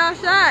take y'all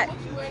shot.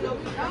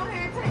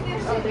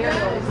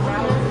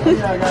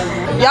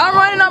 Y'all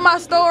running up my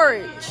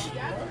storage.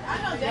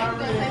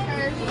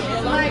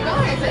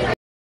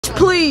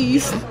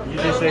 Please. You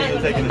just said you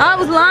were taking it. I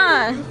was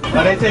lying.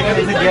 Are they taking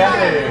it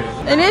together?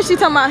 And then she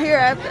talking about here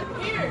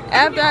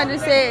after I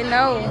just said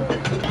no.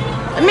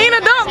 Nina,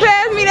 don't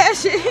pass me that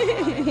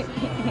shit.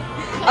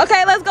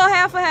 Okay, let's go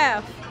half and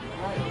half.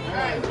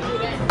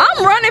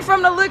 I'm running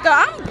from the liquor.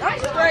 I'm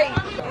straight.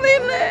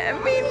 Let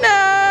me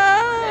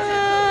know.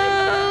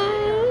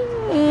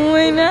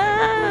 When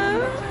yeah.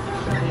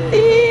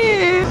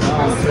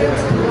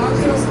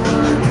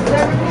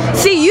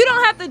 See, you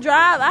don't have to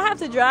drive. I have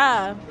to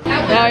drive.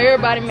 Now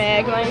everybody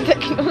mad because I ain't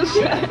taking no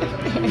shot.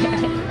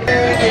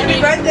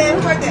 Right there.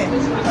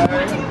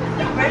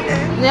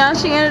 Yeah,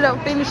 she ended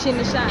up finishing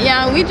the shot.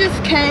 Yeah, we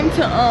just came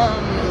to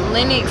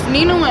Lennox.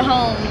 Nina went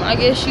home. I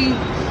guess she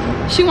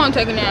won't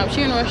take a nap.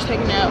 She in a rush to take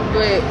a nap,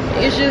 but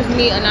it's just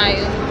me,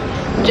 Anaya,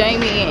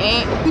 Jamie, and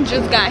Aunt. We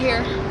just got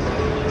here.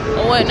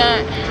 or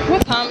whatnot.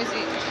 What time is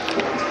it?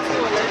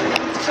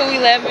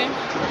 2:11.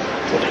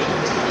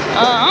 I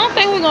don't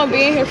think we're gonna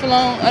be in here for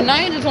long.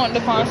 Anaya just wanted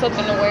to find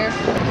something to wear.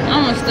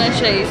 I want stunt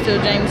shades till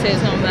Jamie said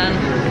something about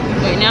them.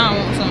 But now I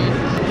want some.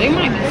 They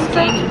might be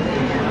skinny.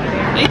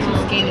 They too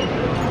skinny.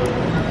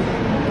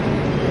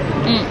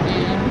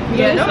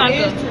 Yeah, it's like a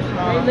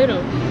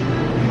little.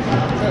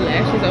 The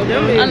lashes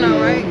open. I know,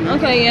 right?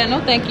 Okay, yeah, no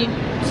thank you.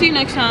 See you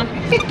next time.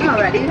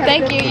 Alrighty.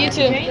 Thank you, you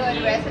too. Enjoy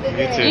the rest of the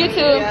day. You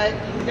too.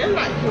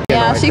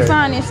 Yeah, she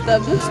finding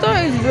stuff. This store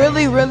is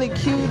really, really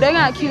cute. They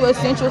got cute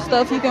essential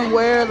stuff you can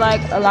wear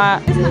like a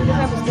lot. This is the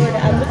type of store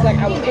that I look like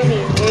I would come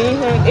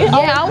in.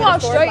 Yeah, I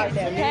walk straight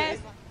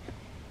past.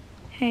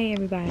 Hey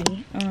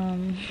everybody.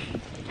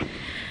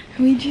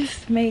 We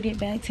just made it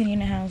back to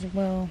Nina's house.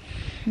 Well,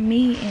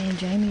 me and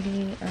Jamie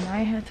did, and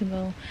I had to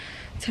go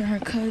to her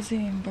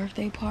cousin's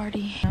birthday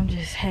party. I'm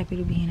just happy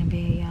to be in a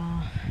bed,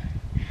 y'all.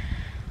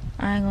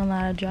 I ain't gonna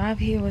lie, the drive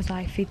here was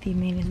like 50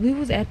 minutes. We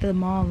was at the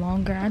mall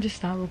longer. I just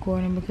stopped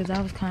recording because I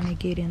was kind of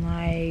getting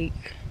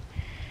like,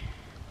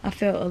 I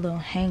felt a little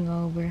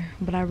hangover,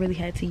 but I really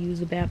had to use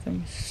the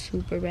bathroom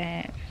super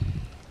bad.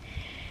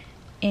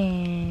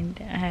 And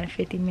I had a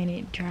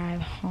 50-minute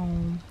drive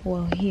home,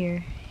 well,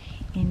 here.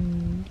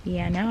 And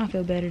yeah, now I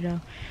feel better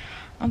though.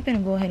 I'm gonna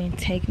go ahead and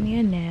take me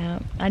a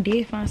nap. I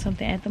did find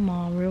something at the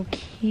mall real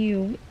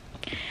cute.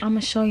 I'm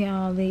gonna show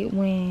y'all it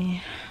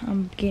when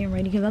I'm getting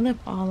ready because I left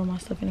all of my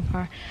stuff in the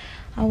car.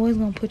 I was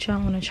gonna put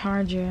y'all on a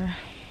charger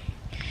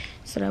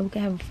so that we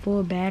could have a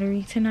full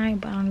battery tonight,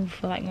 but I don't even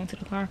feel like going to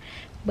the car.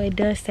 But it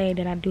does say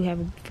that I do have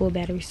a full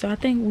battery, so I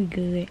think we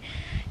good.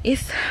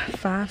 It's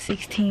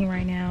 5:16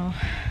 right now.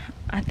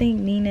 I think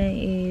Nina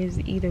is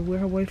either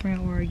with her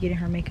boyfriend or getting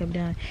her makeup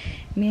done.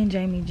 Me and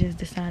Jamie just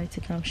decided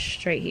to come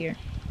straight here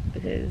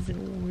because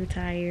we're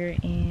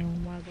tired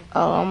and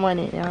oh, I'm on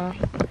it, y'all.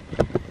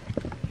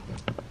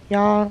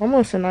 Y'all, I'm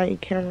on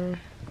tonight camera.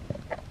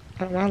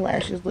 My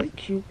lashes look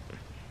cute.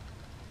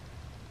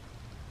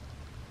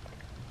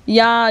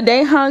 Y'all,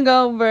 they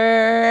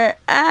hungover.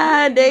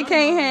 They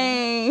can't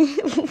hang.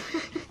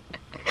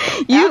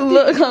 You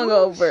look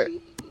hungover.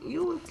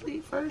 You would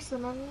sleep first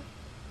and I'm...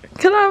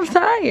 Cause I was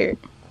tired.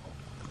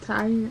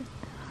 Tired?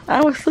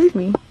 I was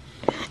sleepy.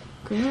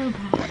 Good.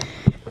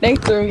 They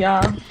threw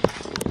y'all.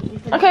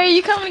 Okay,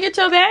 you coming to get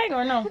your bag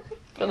or no?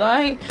 Cause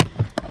I ain't.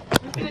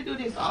 We're gonna do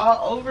this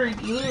all over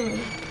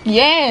again.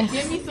 Yes.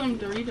 Give me some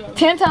Doritos.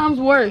 10 times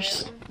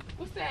worse.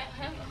 What's that?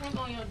 Hang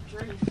on your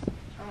dress.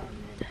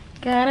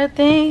 Got a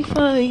thing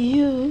for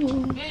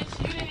you. Bitch,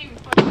 you didn't even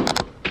fucking...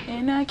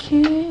 And I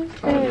can't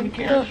let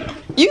go.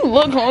 You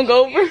look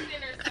hungover.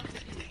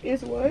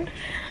 It's what?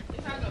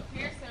 It's like a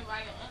piercing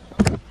by your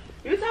uncle.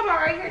 You talking about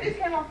right here? This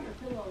came off your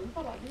pillow. You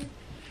talking about this?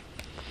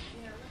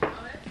 Yeah.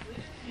 Oh, that's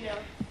weird. Yeah.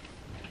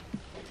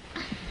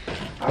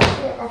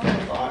 I'm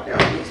gonna fall down.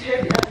 It's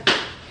heavy.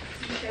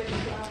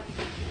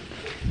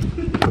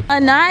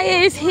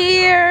 Anaya is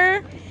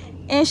here.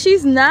 And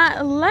she's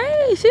not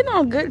late. She's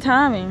on good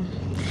timing.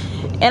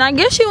 And I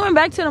guess she went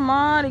back to the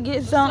mall to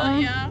get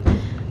something.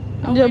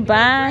 Just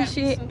buying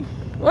shit.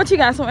 What you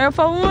got? Some Air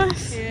Force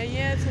Ones?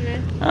 Yeah,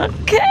 today.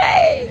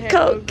 Okay.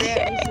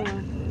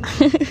 Cocaine.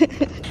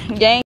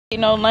 Gang,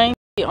 no lane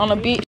on the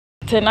beach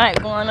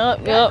tonight going up.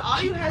 Yep.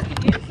 All you have to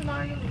get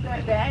tonight is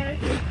that bag.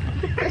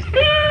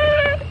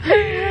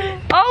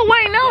 Oh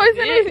wait, no, it's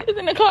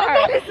in the car.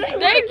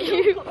 Thank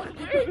you.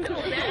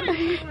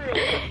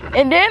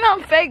 And then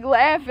I'm fake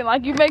laughing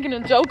like you making a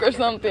joke or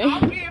something.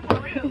 I'm being for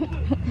real.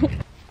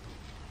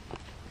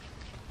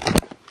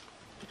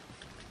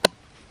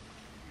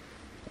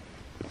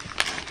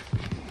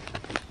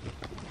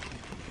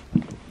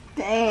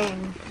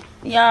 Dang.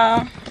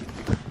 Y'all.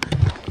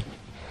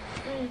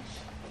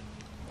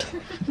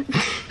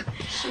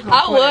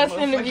 I was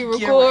finna be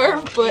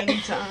record, but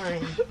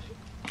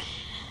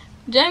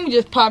Jamie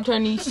just popped her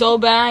knee so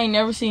bad. I ain't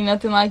never seen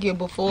nothing like it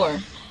before.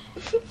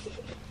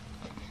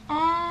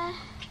 Are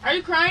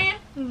you crying?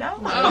 No.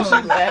 Oh,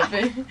 she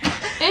laughing.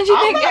 And she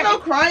I'm not no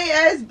crying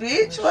ass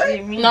bitch.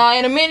 What? No,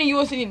 in a minute you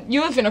was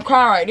finna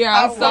cry right there.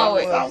 I saw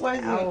it. I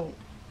wasn't.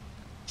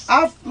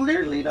 I've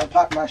literally done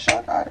popped my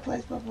shot out of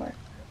place before.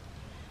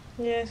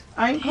 Yes.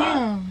 I ain't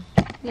crying.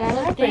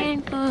 Got a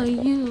thing for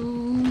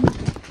you.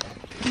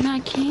 And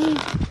I can't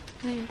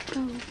let it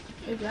go.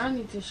 If y'all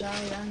need to shower,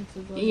 y'all need to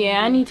go.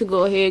 Yeah, I need to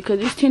go ahead because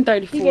it's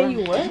 10:34. He gave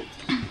you what?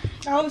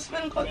 I was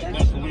finna go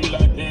text you. What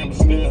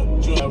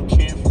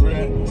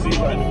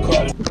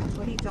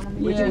he told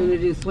me? What you want to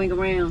do? Swing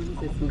around? He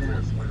said swing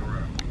around.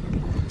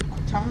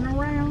 Turn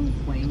around.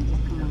 Swing.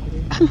 Just come over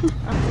there.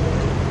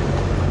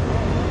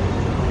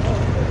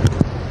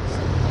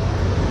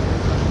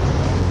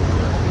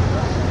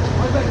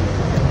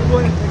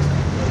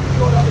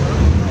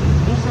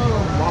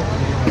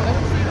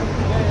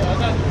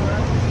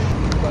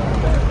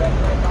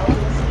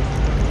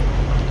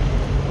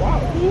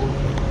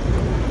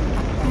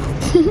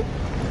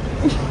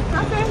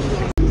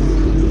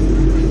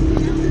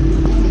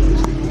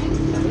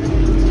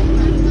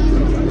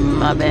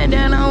 My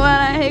bandana what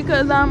I hate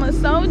cause I'm a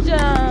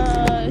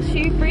soldier.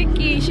 She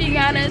freaky, she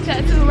got got a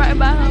tattoo right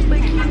by her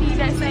bikini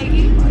that say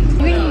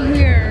we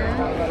here.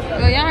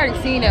 Well, y'all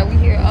already seen that we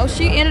here. Oh,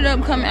 she ended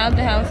up coming out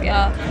the house,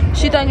 y'all.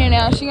 She thugging it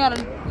out. She got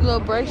a little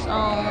brace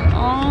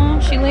on.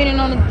 She leaning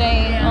on the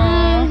thing.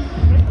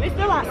 We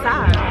still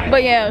outside.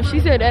 But yeah, she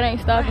said that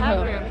ain't stopping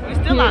her. We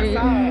still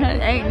outside.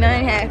 Ain't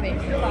nothing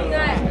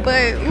happened.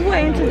 But we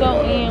waiting to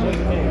go in.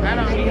 I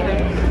don't either.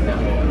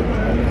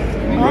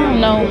 I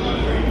don't know.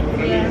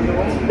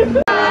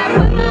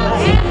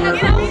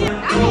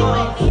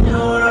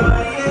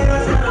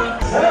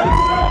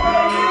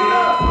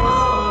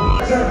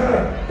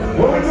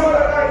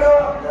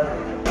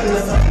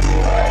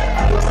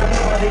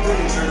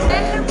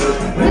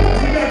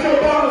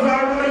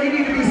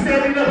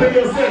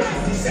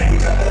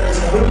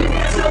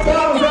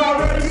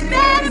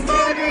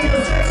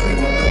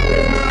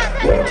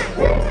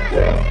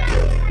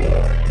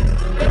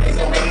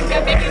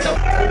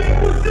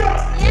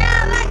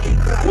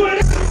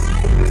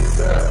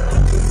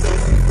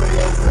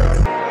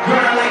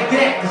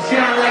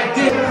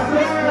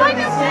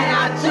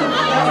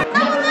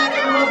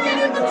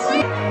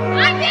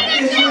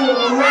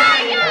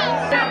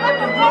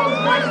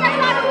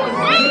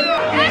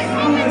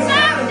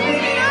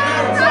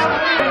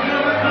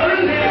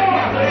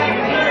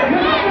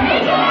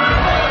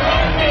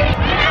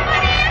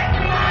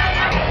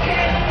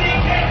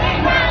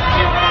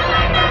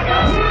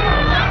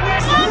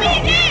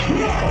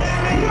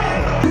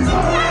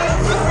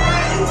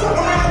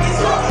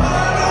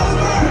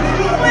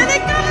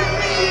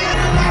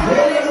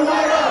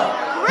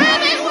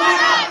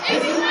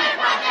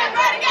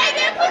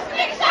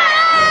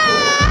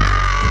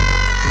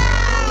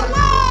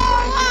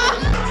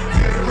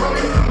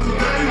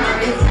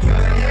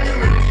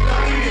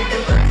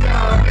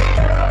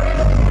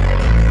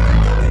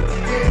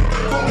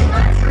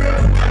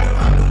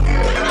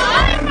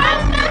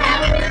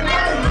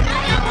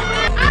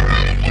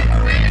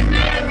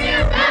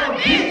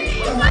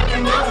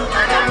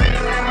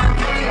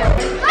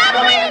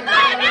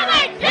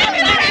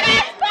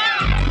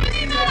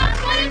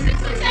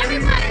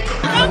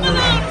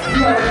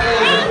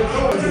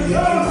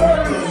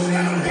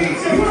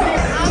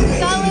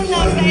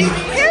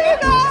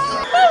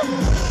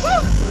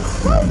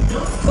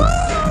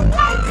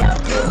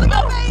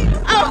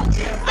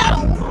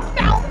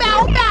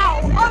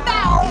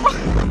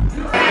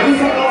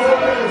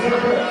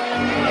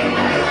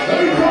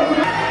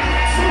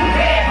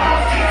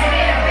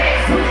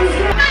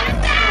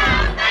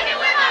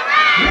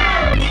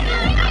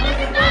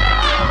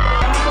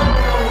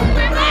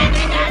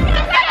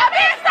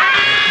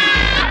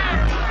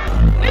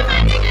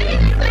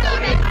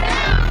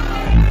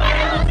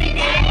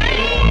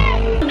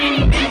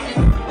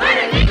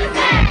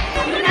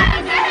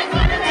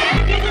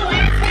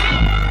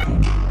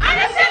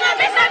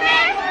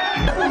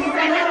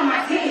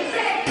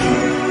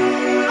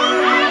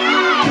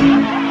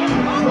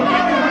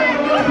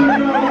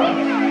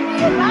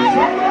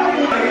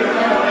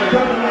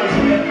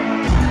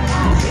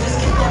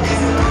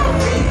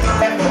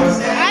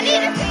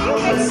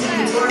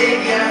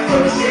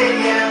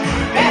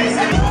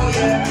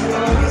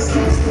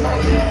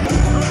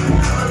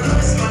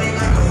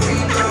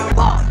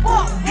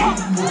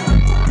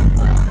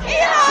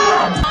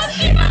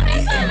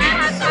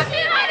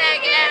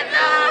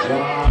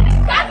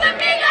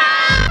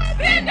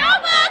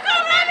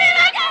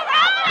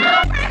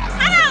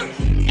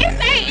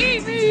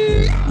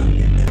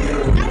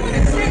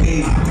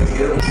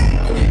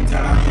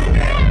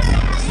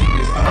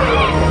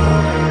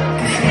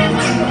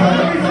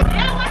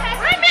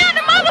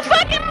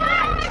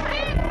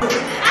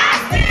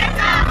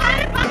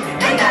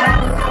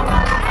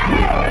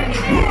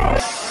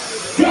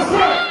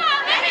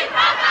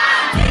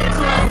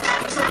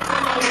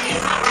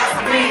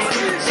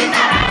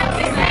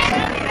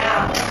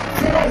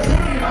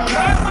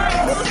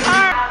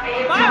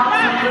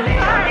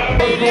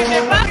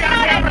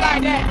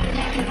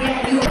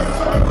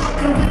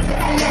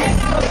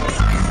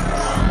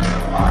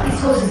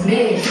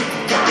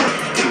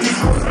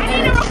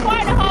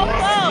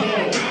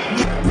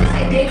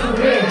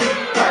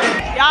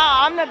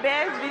 I'm the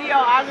best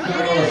videographer.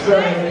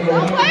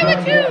 Don't play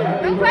with you.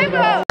 Don't play with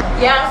her.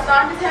 Yeah, so I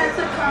just had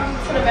to come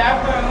to the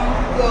bathroom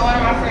with one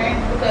of my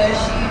friends because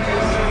she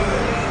just...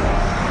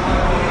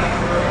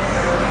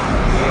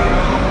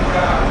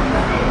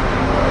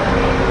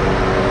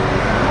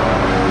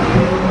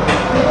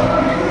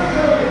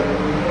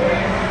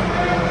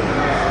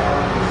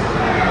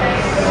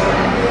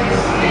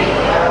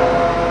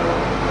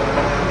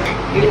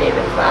 You need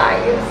to fire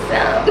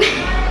yourself.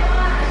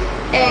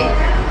 Hey.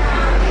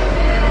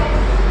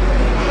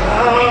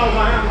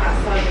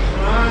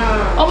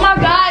 Oh my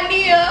God,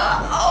 Nia.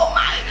 Oh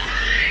my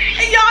God.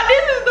 Y'all,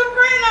 this is the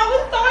friend I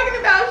was talking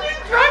about. She's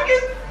drunk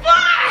as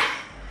fuck.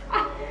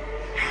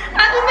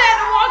 I just had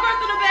to walk her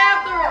to the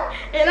bathroom.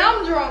 And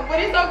I'm drunk, but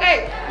it's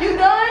okay. You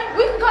done?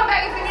 We can come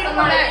back if you need to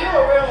come back. You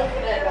a real one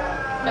for that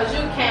though. Cause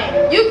you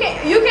can't. We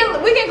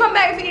can come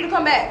back if you need to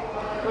come back.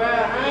 Bruh,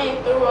 I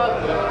ain't threw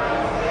up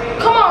yet.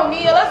 Come on,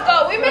 Nia, let's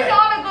go. We missing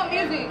all the good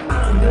music.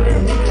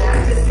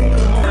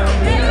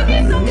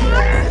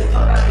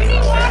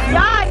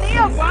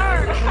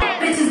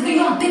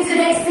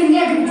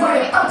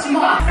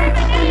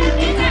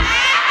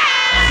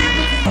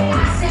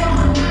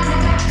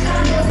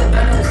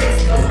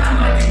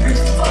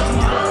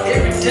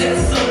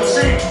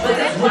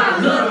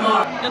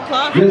 The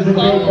club This is is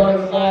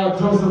closed.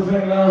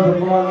 Josephine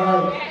Lounge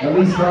of at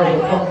least the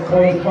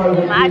fucking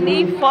closed. My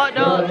knee fucked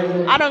up.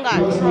 I done got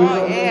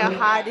drunk and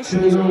high. This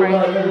shit is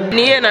crazy.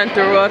 Nia done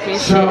threw up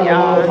and shit,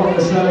 y'all.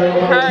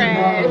 Her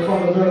ass.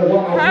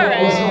 Her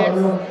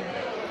ass.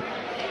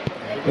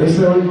 They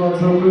said we're going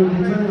to a good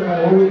team.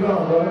 Where we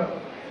going, bro?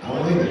 I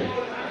don't need it.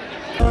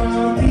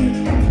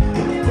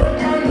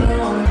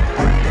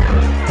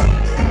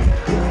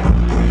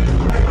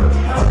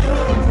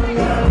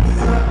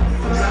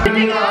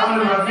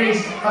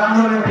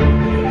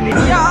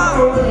 Y'all,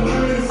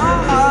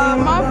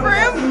 my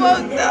friend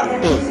fucked up.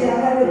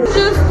 It's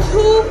just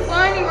too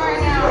funny right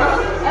now.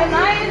 And I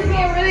is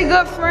being really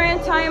good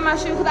friend tying my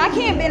shoe because I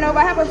can't bend over.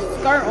 I have a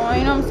skirt on,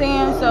 you know what I'm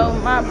saying? So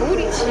my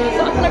booty cheeks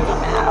are gonna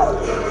come out.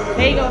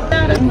 There you go.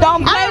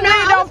 Don't play with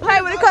it, don't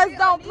play with it, cause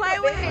don't play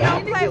with it,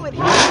 don't play with it.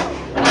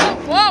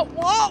 Whoa,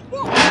 whoa,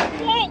 whoa,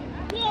 whoa,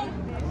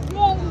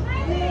 whoa,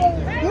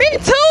 whoa. Me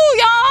too,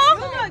 y'all.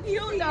 You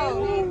look cute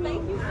though.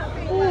 Thank you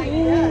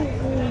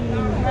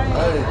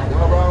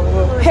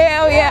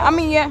Hell yeah, I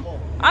mean yeah.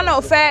 I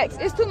know facts.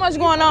 It's too much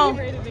going on.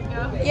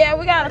 Yeah,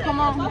 we gotta come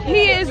on.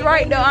 He is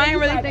right though. I ain't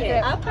really thinking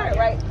that. I'll park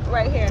right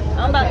here.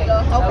 I'm about to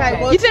go.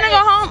 Okay. Well, you finna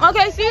go home?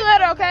 Okay, see you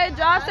later, okay?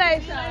 Drive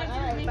safe.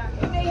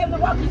 You need him to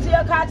walk you to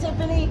your car,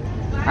 Tiffany?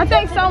 I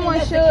think someone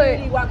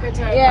should.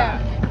 Yeah.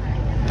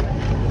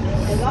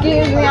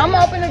 Excuse me, I'm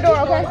gonna open the door,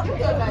 okay?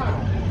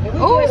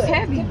 Oh, it's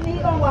heavy. Tiffany, he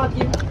gonna walk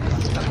you.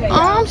 Okay.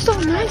 Oh, I'm so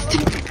nice to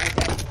you.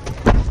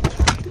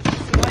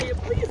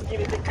 Please get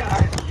in the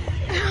car.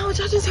 Ouch,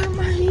 I just hurt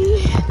my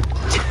knee.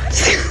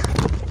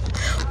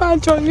 My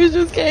trunk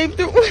just came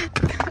through.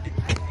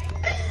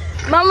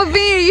 Mama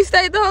V, you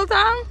stayed the whole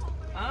time?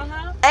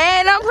 Uh-huh.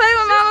 Hey, don't play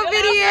with Mama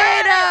Video.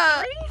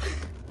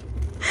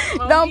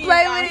 Don't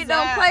play with it,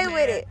 don't play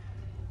with it.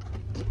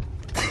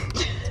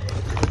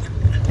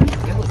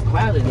 It was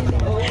crowded in there.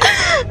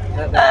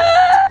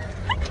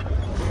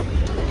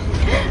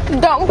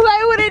 Don't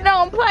play with it,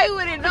 don't play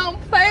with it, don't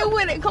play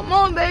with it. Come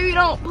on, baby,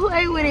 don't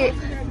play with it.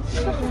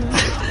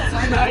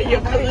 Why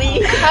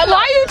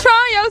you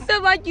trying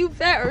yourself like you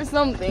fat or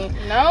something?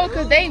 No,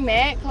 cause they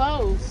mad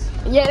close.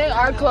 Yeah, they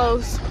are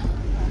close.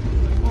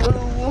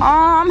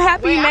 I'm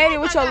happy you made it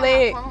with your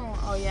leg.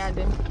 Oh yeah, I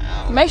did.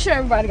 Make sure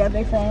everybody got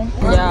their phone.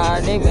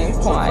 Yeah, they been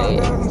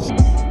quiet.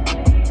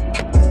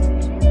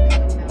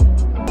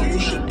 You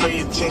should pay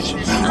attention.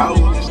 I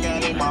was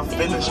got in my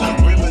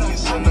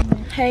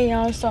feelings. Hey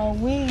y'all, so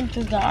we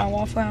just got our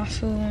Waffle House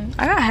food.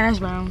 I got hash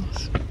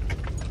browns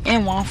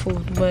and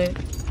waffles, but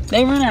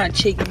they run out of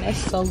chicken. That's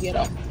so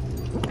ghetto.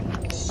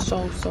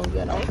 So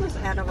ghetto. They was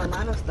out of a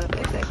lot of stuff.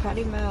 They said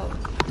patty melt.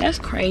 That's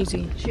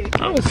crazy.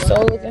 I was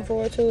so looking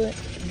forward to it.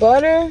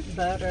 Butter?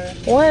 Butter.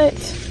 What?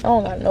 I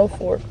don't got no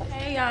fork.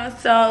 Hey y'all,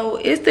 so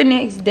it's the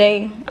next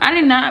day. I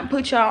did not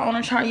put y'all on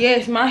a chart.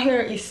 Yes, my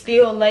hair is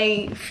still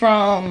laid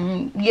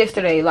from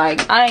yesterday.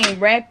 Like, I ain't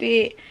wrap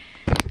it.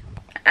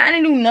 I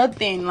didn't do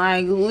nothing.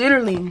 Like,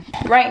 literally.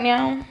 Right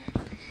now,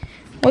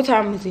 what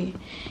time is it?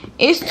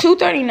 It's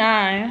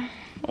 2:39.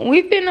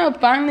 We've been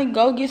up finally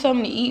go get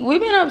something to eat.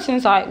 We've been up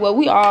since like, well,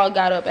 we all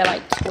got up at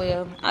like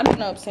 12. I've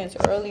been up since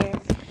earlier.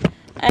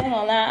 I ain't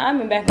gonna lie, I've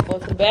been back and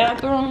forth to the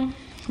bathroom.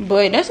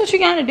 But that's what you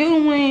gotta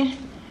do when,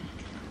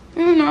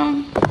 you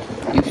know,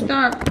 you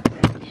start,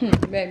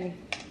 baby.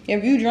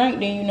 If you drink,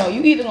 then you know,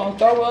 you either gonna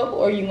throw up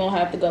or you gonna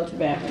have to go to the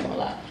bathroom a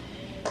lot.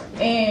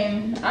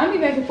 And I be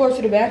back and forth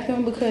to the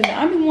bathroom because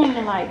I be wanting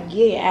to like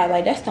get it out.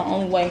 Like, that's the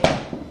only way.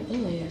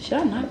 Should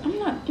I not? I'm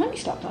not. Let me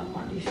stop talking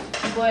about this.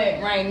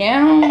 But right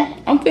now,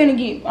 I'm finna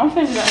get some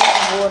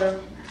water.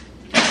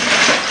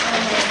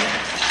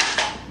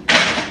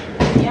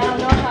 Y'all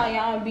know how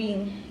y'all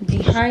be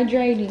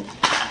dehydrated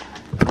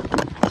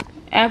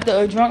after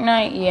a drunk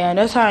night? Yeah,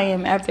 that's how I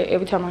am after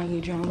every time I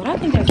get drunk. But I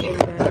think that's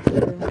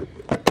everybody.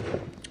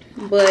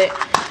 But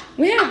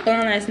we had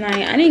fun last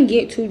night. I didn't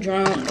get too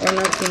drunk or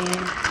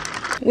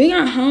nothing. We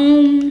got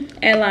home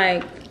at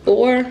like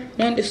 4.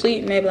 Went to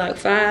sleep maybe like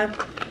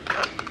 5.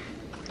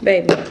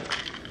 Baby.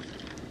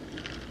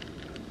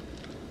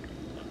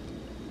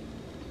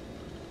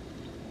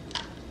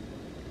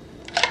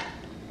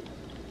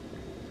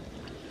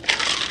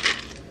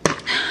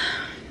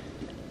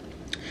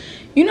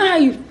 You know how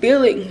you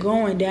feel it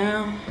going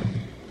down?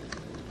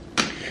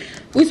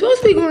 We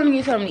supposed to be going to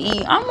get something to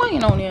eat. I'm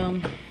waiting on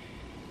them.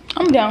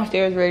 I'm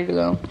downstairs ready to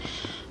go.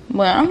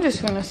 But I'm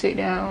just gonna sit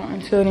down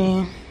until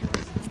then.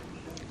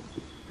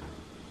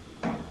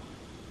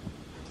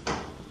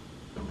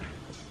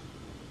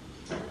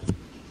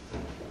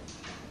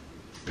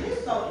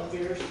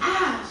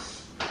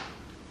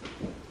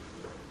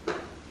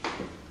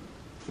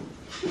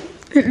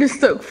 It just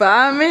took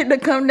 5 minutes to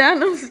come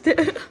down them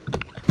stairs.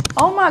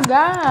 Oh my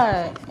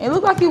God. It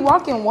looks like you're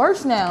walking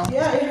worse now.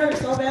 Yeah, it hurts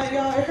so bad,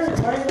 y'all. It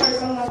hurts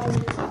right on my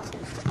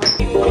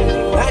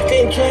I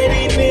can't trade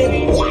these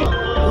niggas.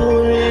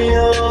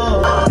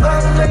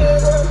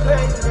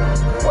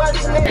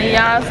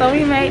 Y'all, so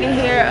we made it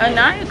here.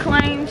 Anaya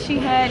claimed she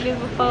had this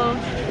before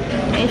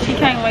and she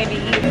can't wait to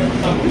eat it.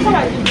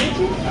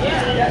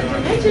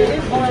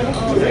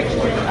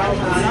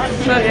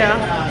 So up,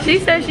 y'all? She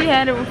said she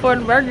had it before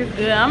the burger's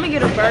good. I'm gonna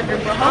get a burger,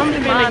 but I'm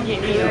gonna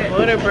get me a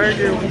butter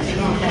burger with cheese.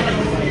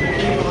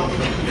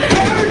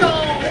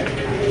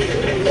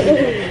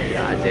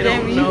 They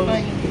don't know.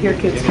 Here,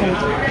 kids, come.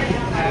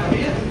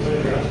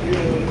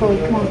 Chloe,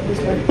 come on, this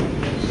way.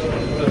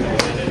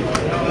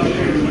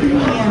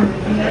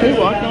 He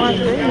walking like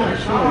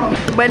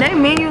this. But that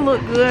menu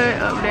look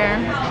good up there.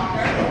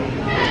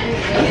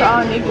 That's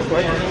all niggas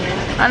working.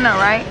 I know,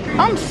 right?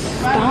 I'm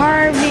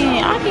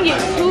starving. I can get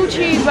 2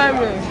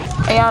 cheeseburgers.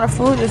 Hey, y'all, the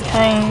food just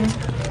came.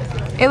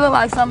 It looked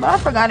like something, but I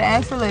forgot to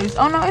ask for lettuce.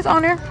 Oh, no, it's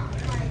on there.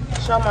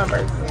 Show my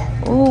burger.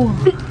 Ooh.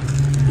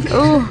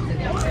 Ooh.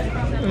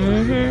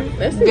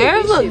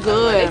 Theirs look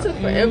good. It took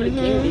forever to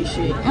give me this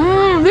shit.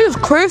 This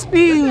is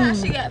crispy.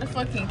 She got the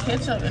fucking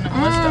ketchup and the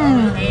mustard on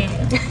her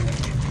hand.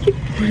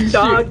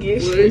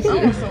 Doggish.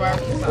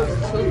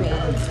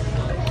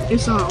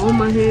 It's on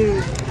my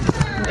head.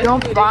 Your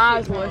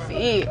fries was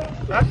it.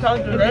 I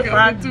told you that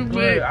fry too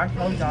big. I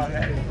told y'all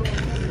that.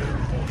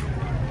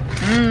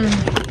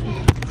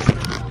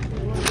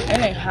 It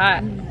ain't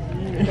hot.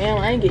 Damn,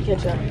 I ain't get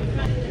ketchup.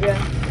 Yeah.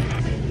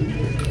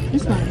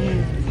 It's not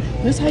in.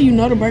 That's how you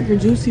know the burger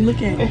juicy.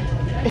 Look at it.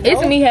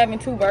 It's me having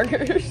 2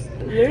 burgers.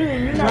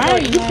 Literally, you're not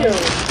right. You feel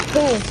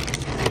cool.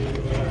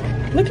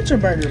 Look at your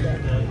burger, bro.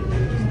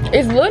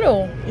 It's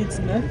little. It's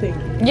nothing.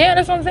 Yeah,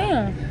 that's what I'm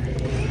saying.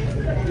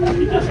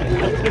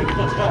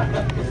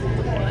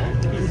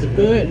 It's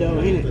good though,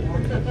 ain't it?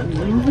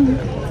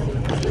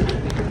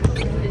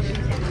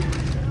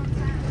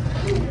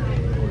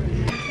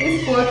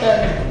 It's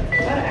 4:30.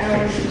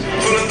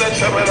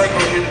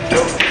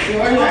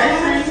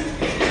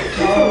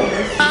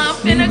 I'm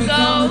finna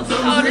go. So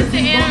this is the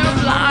end of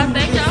the vlog.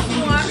 Thank y'all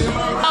for watching.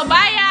 Oh,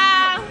 bye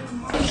y'all.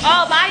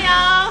 Oh, bye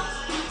y'all.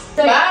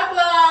 Bye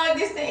vlog.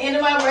 This is the end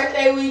of my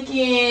birthday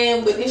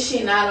weekend, but this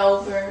shit not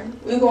over.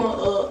 We going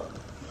up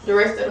the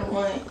rest of the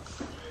month.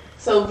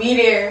 So be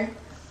there.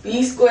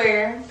 Be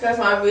square, cause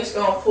my bitch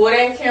gonna pull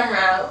that camera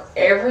out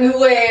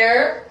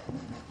everywhere.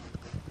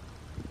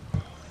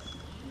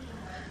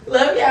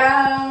 Love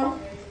y'all.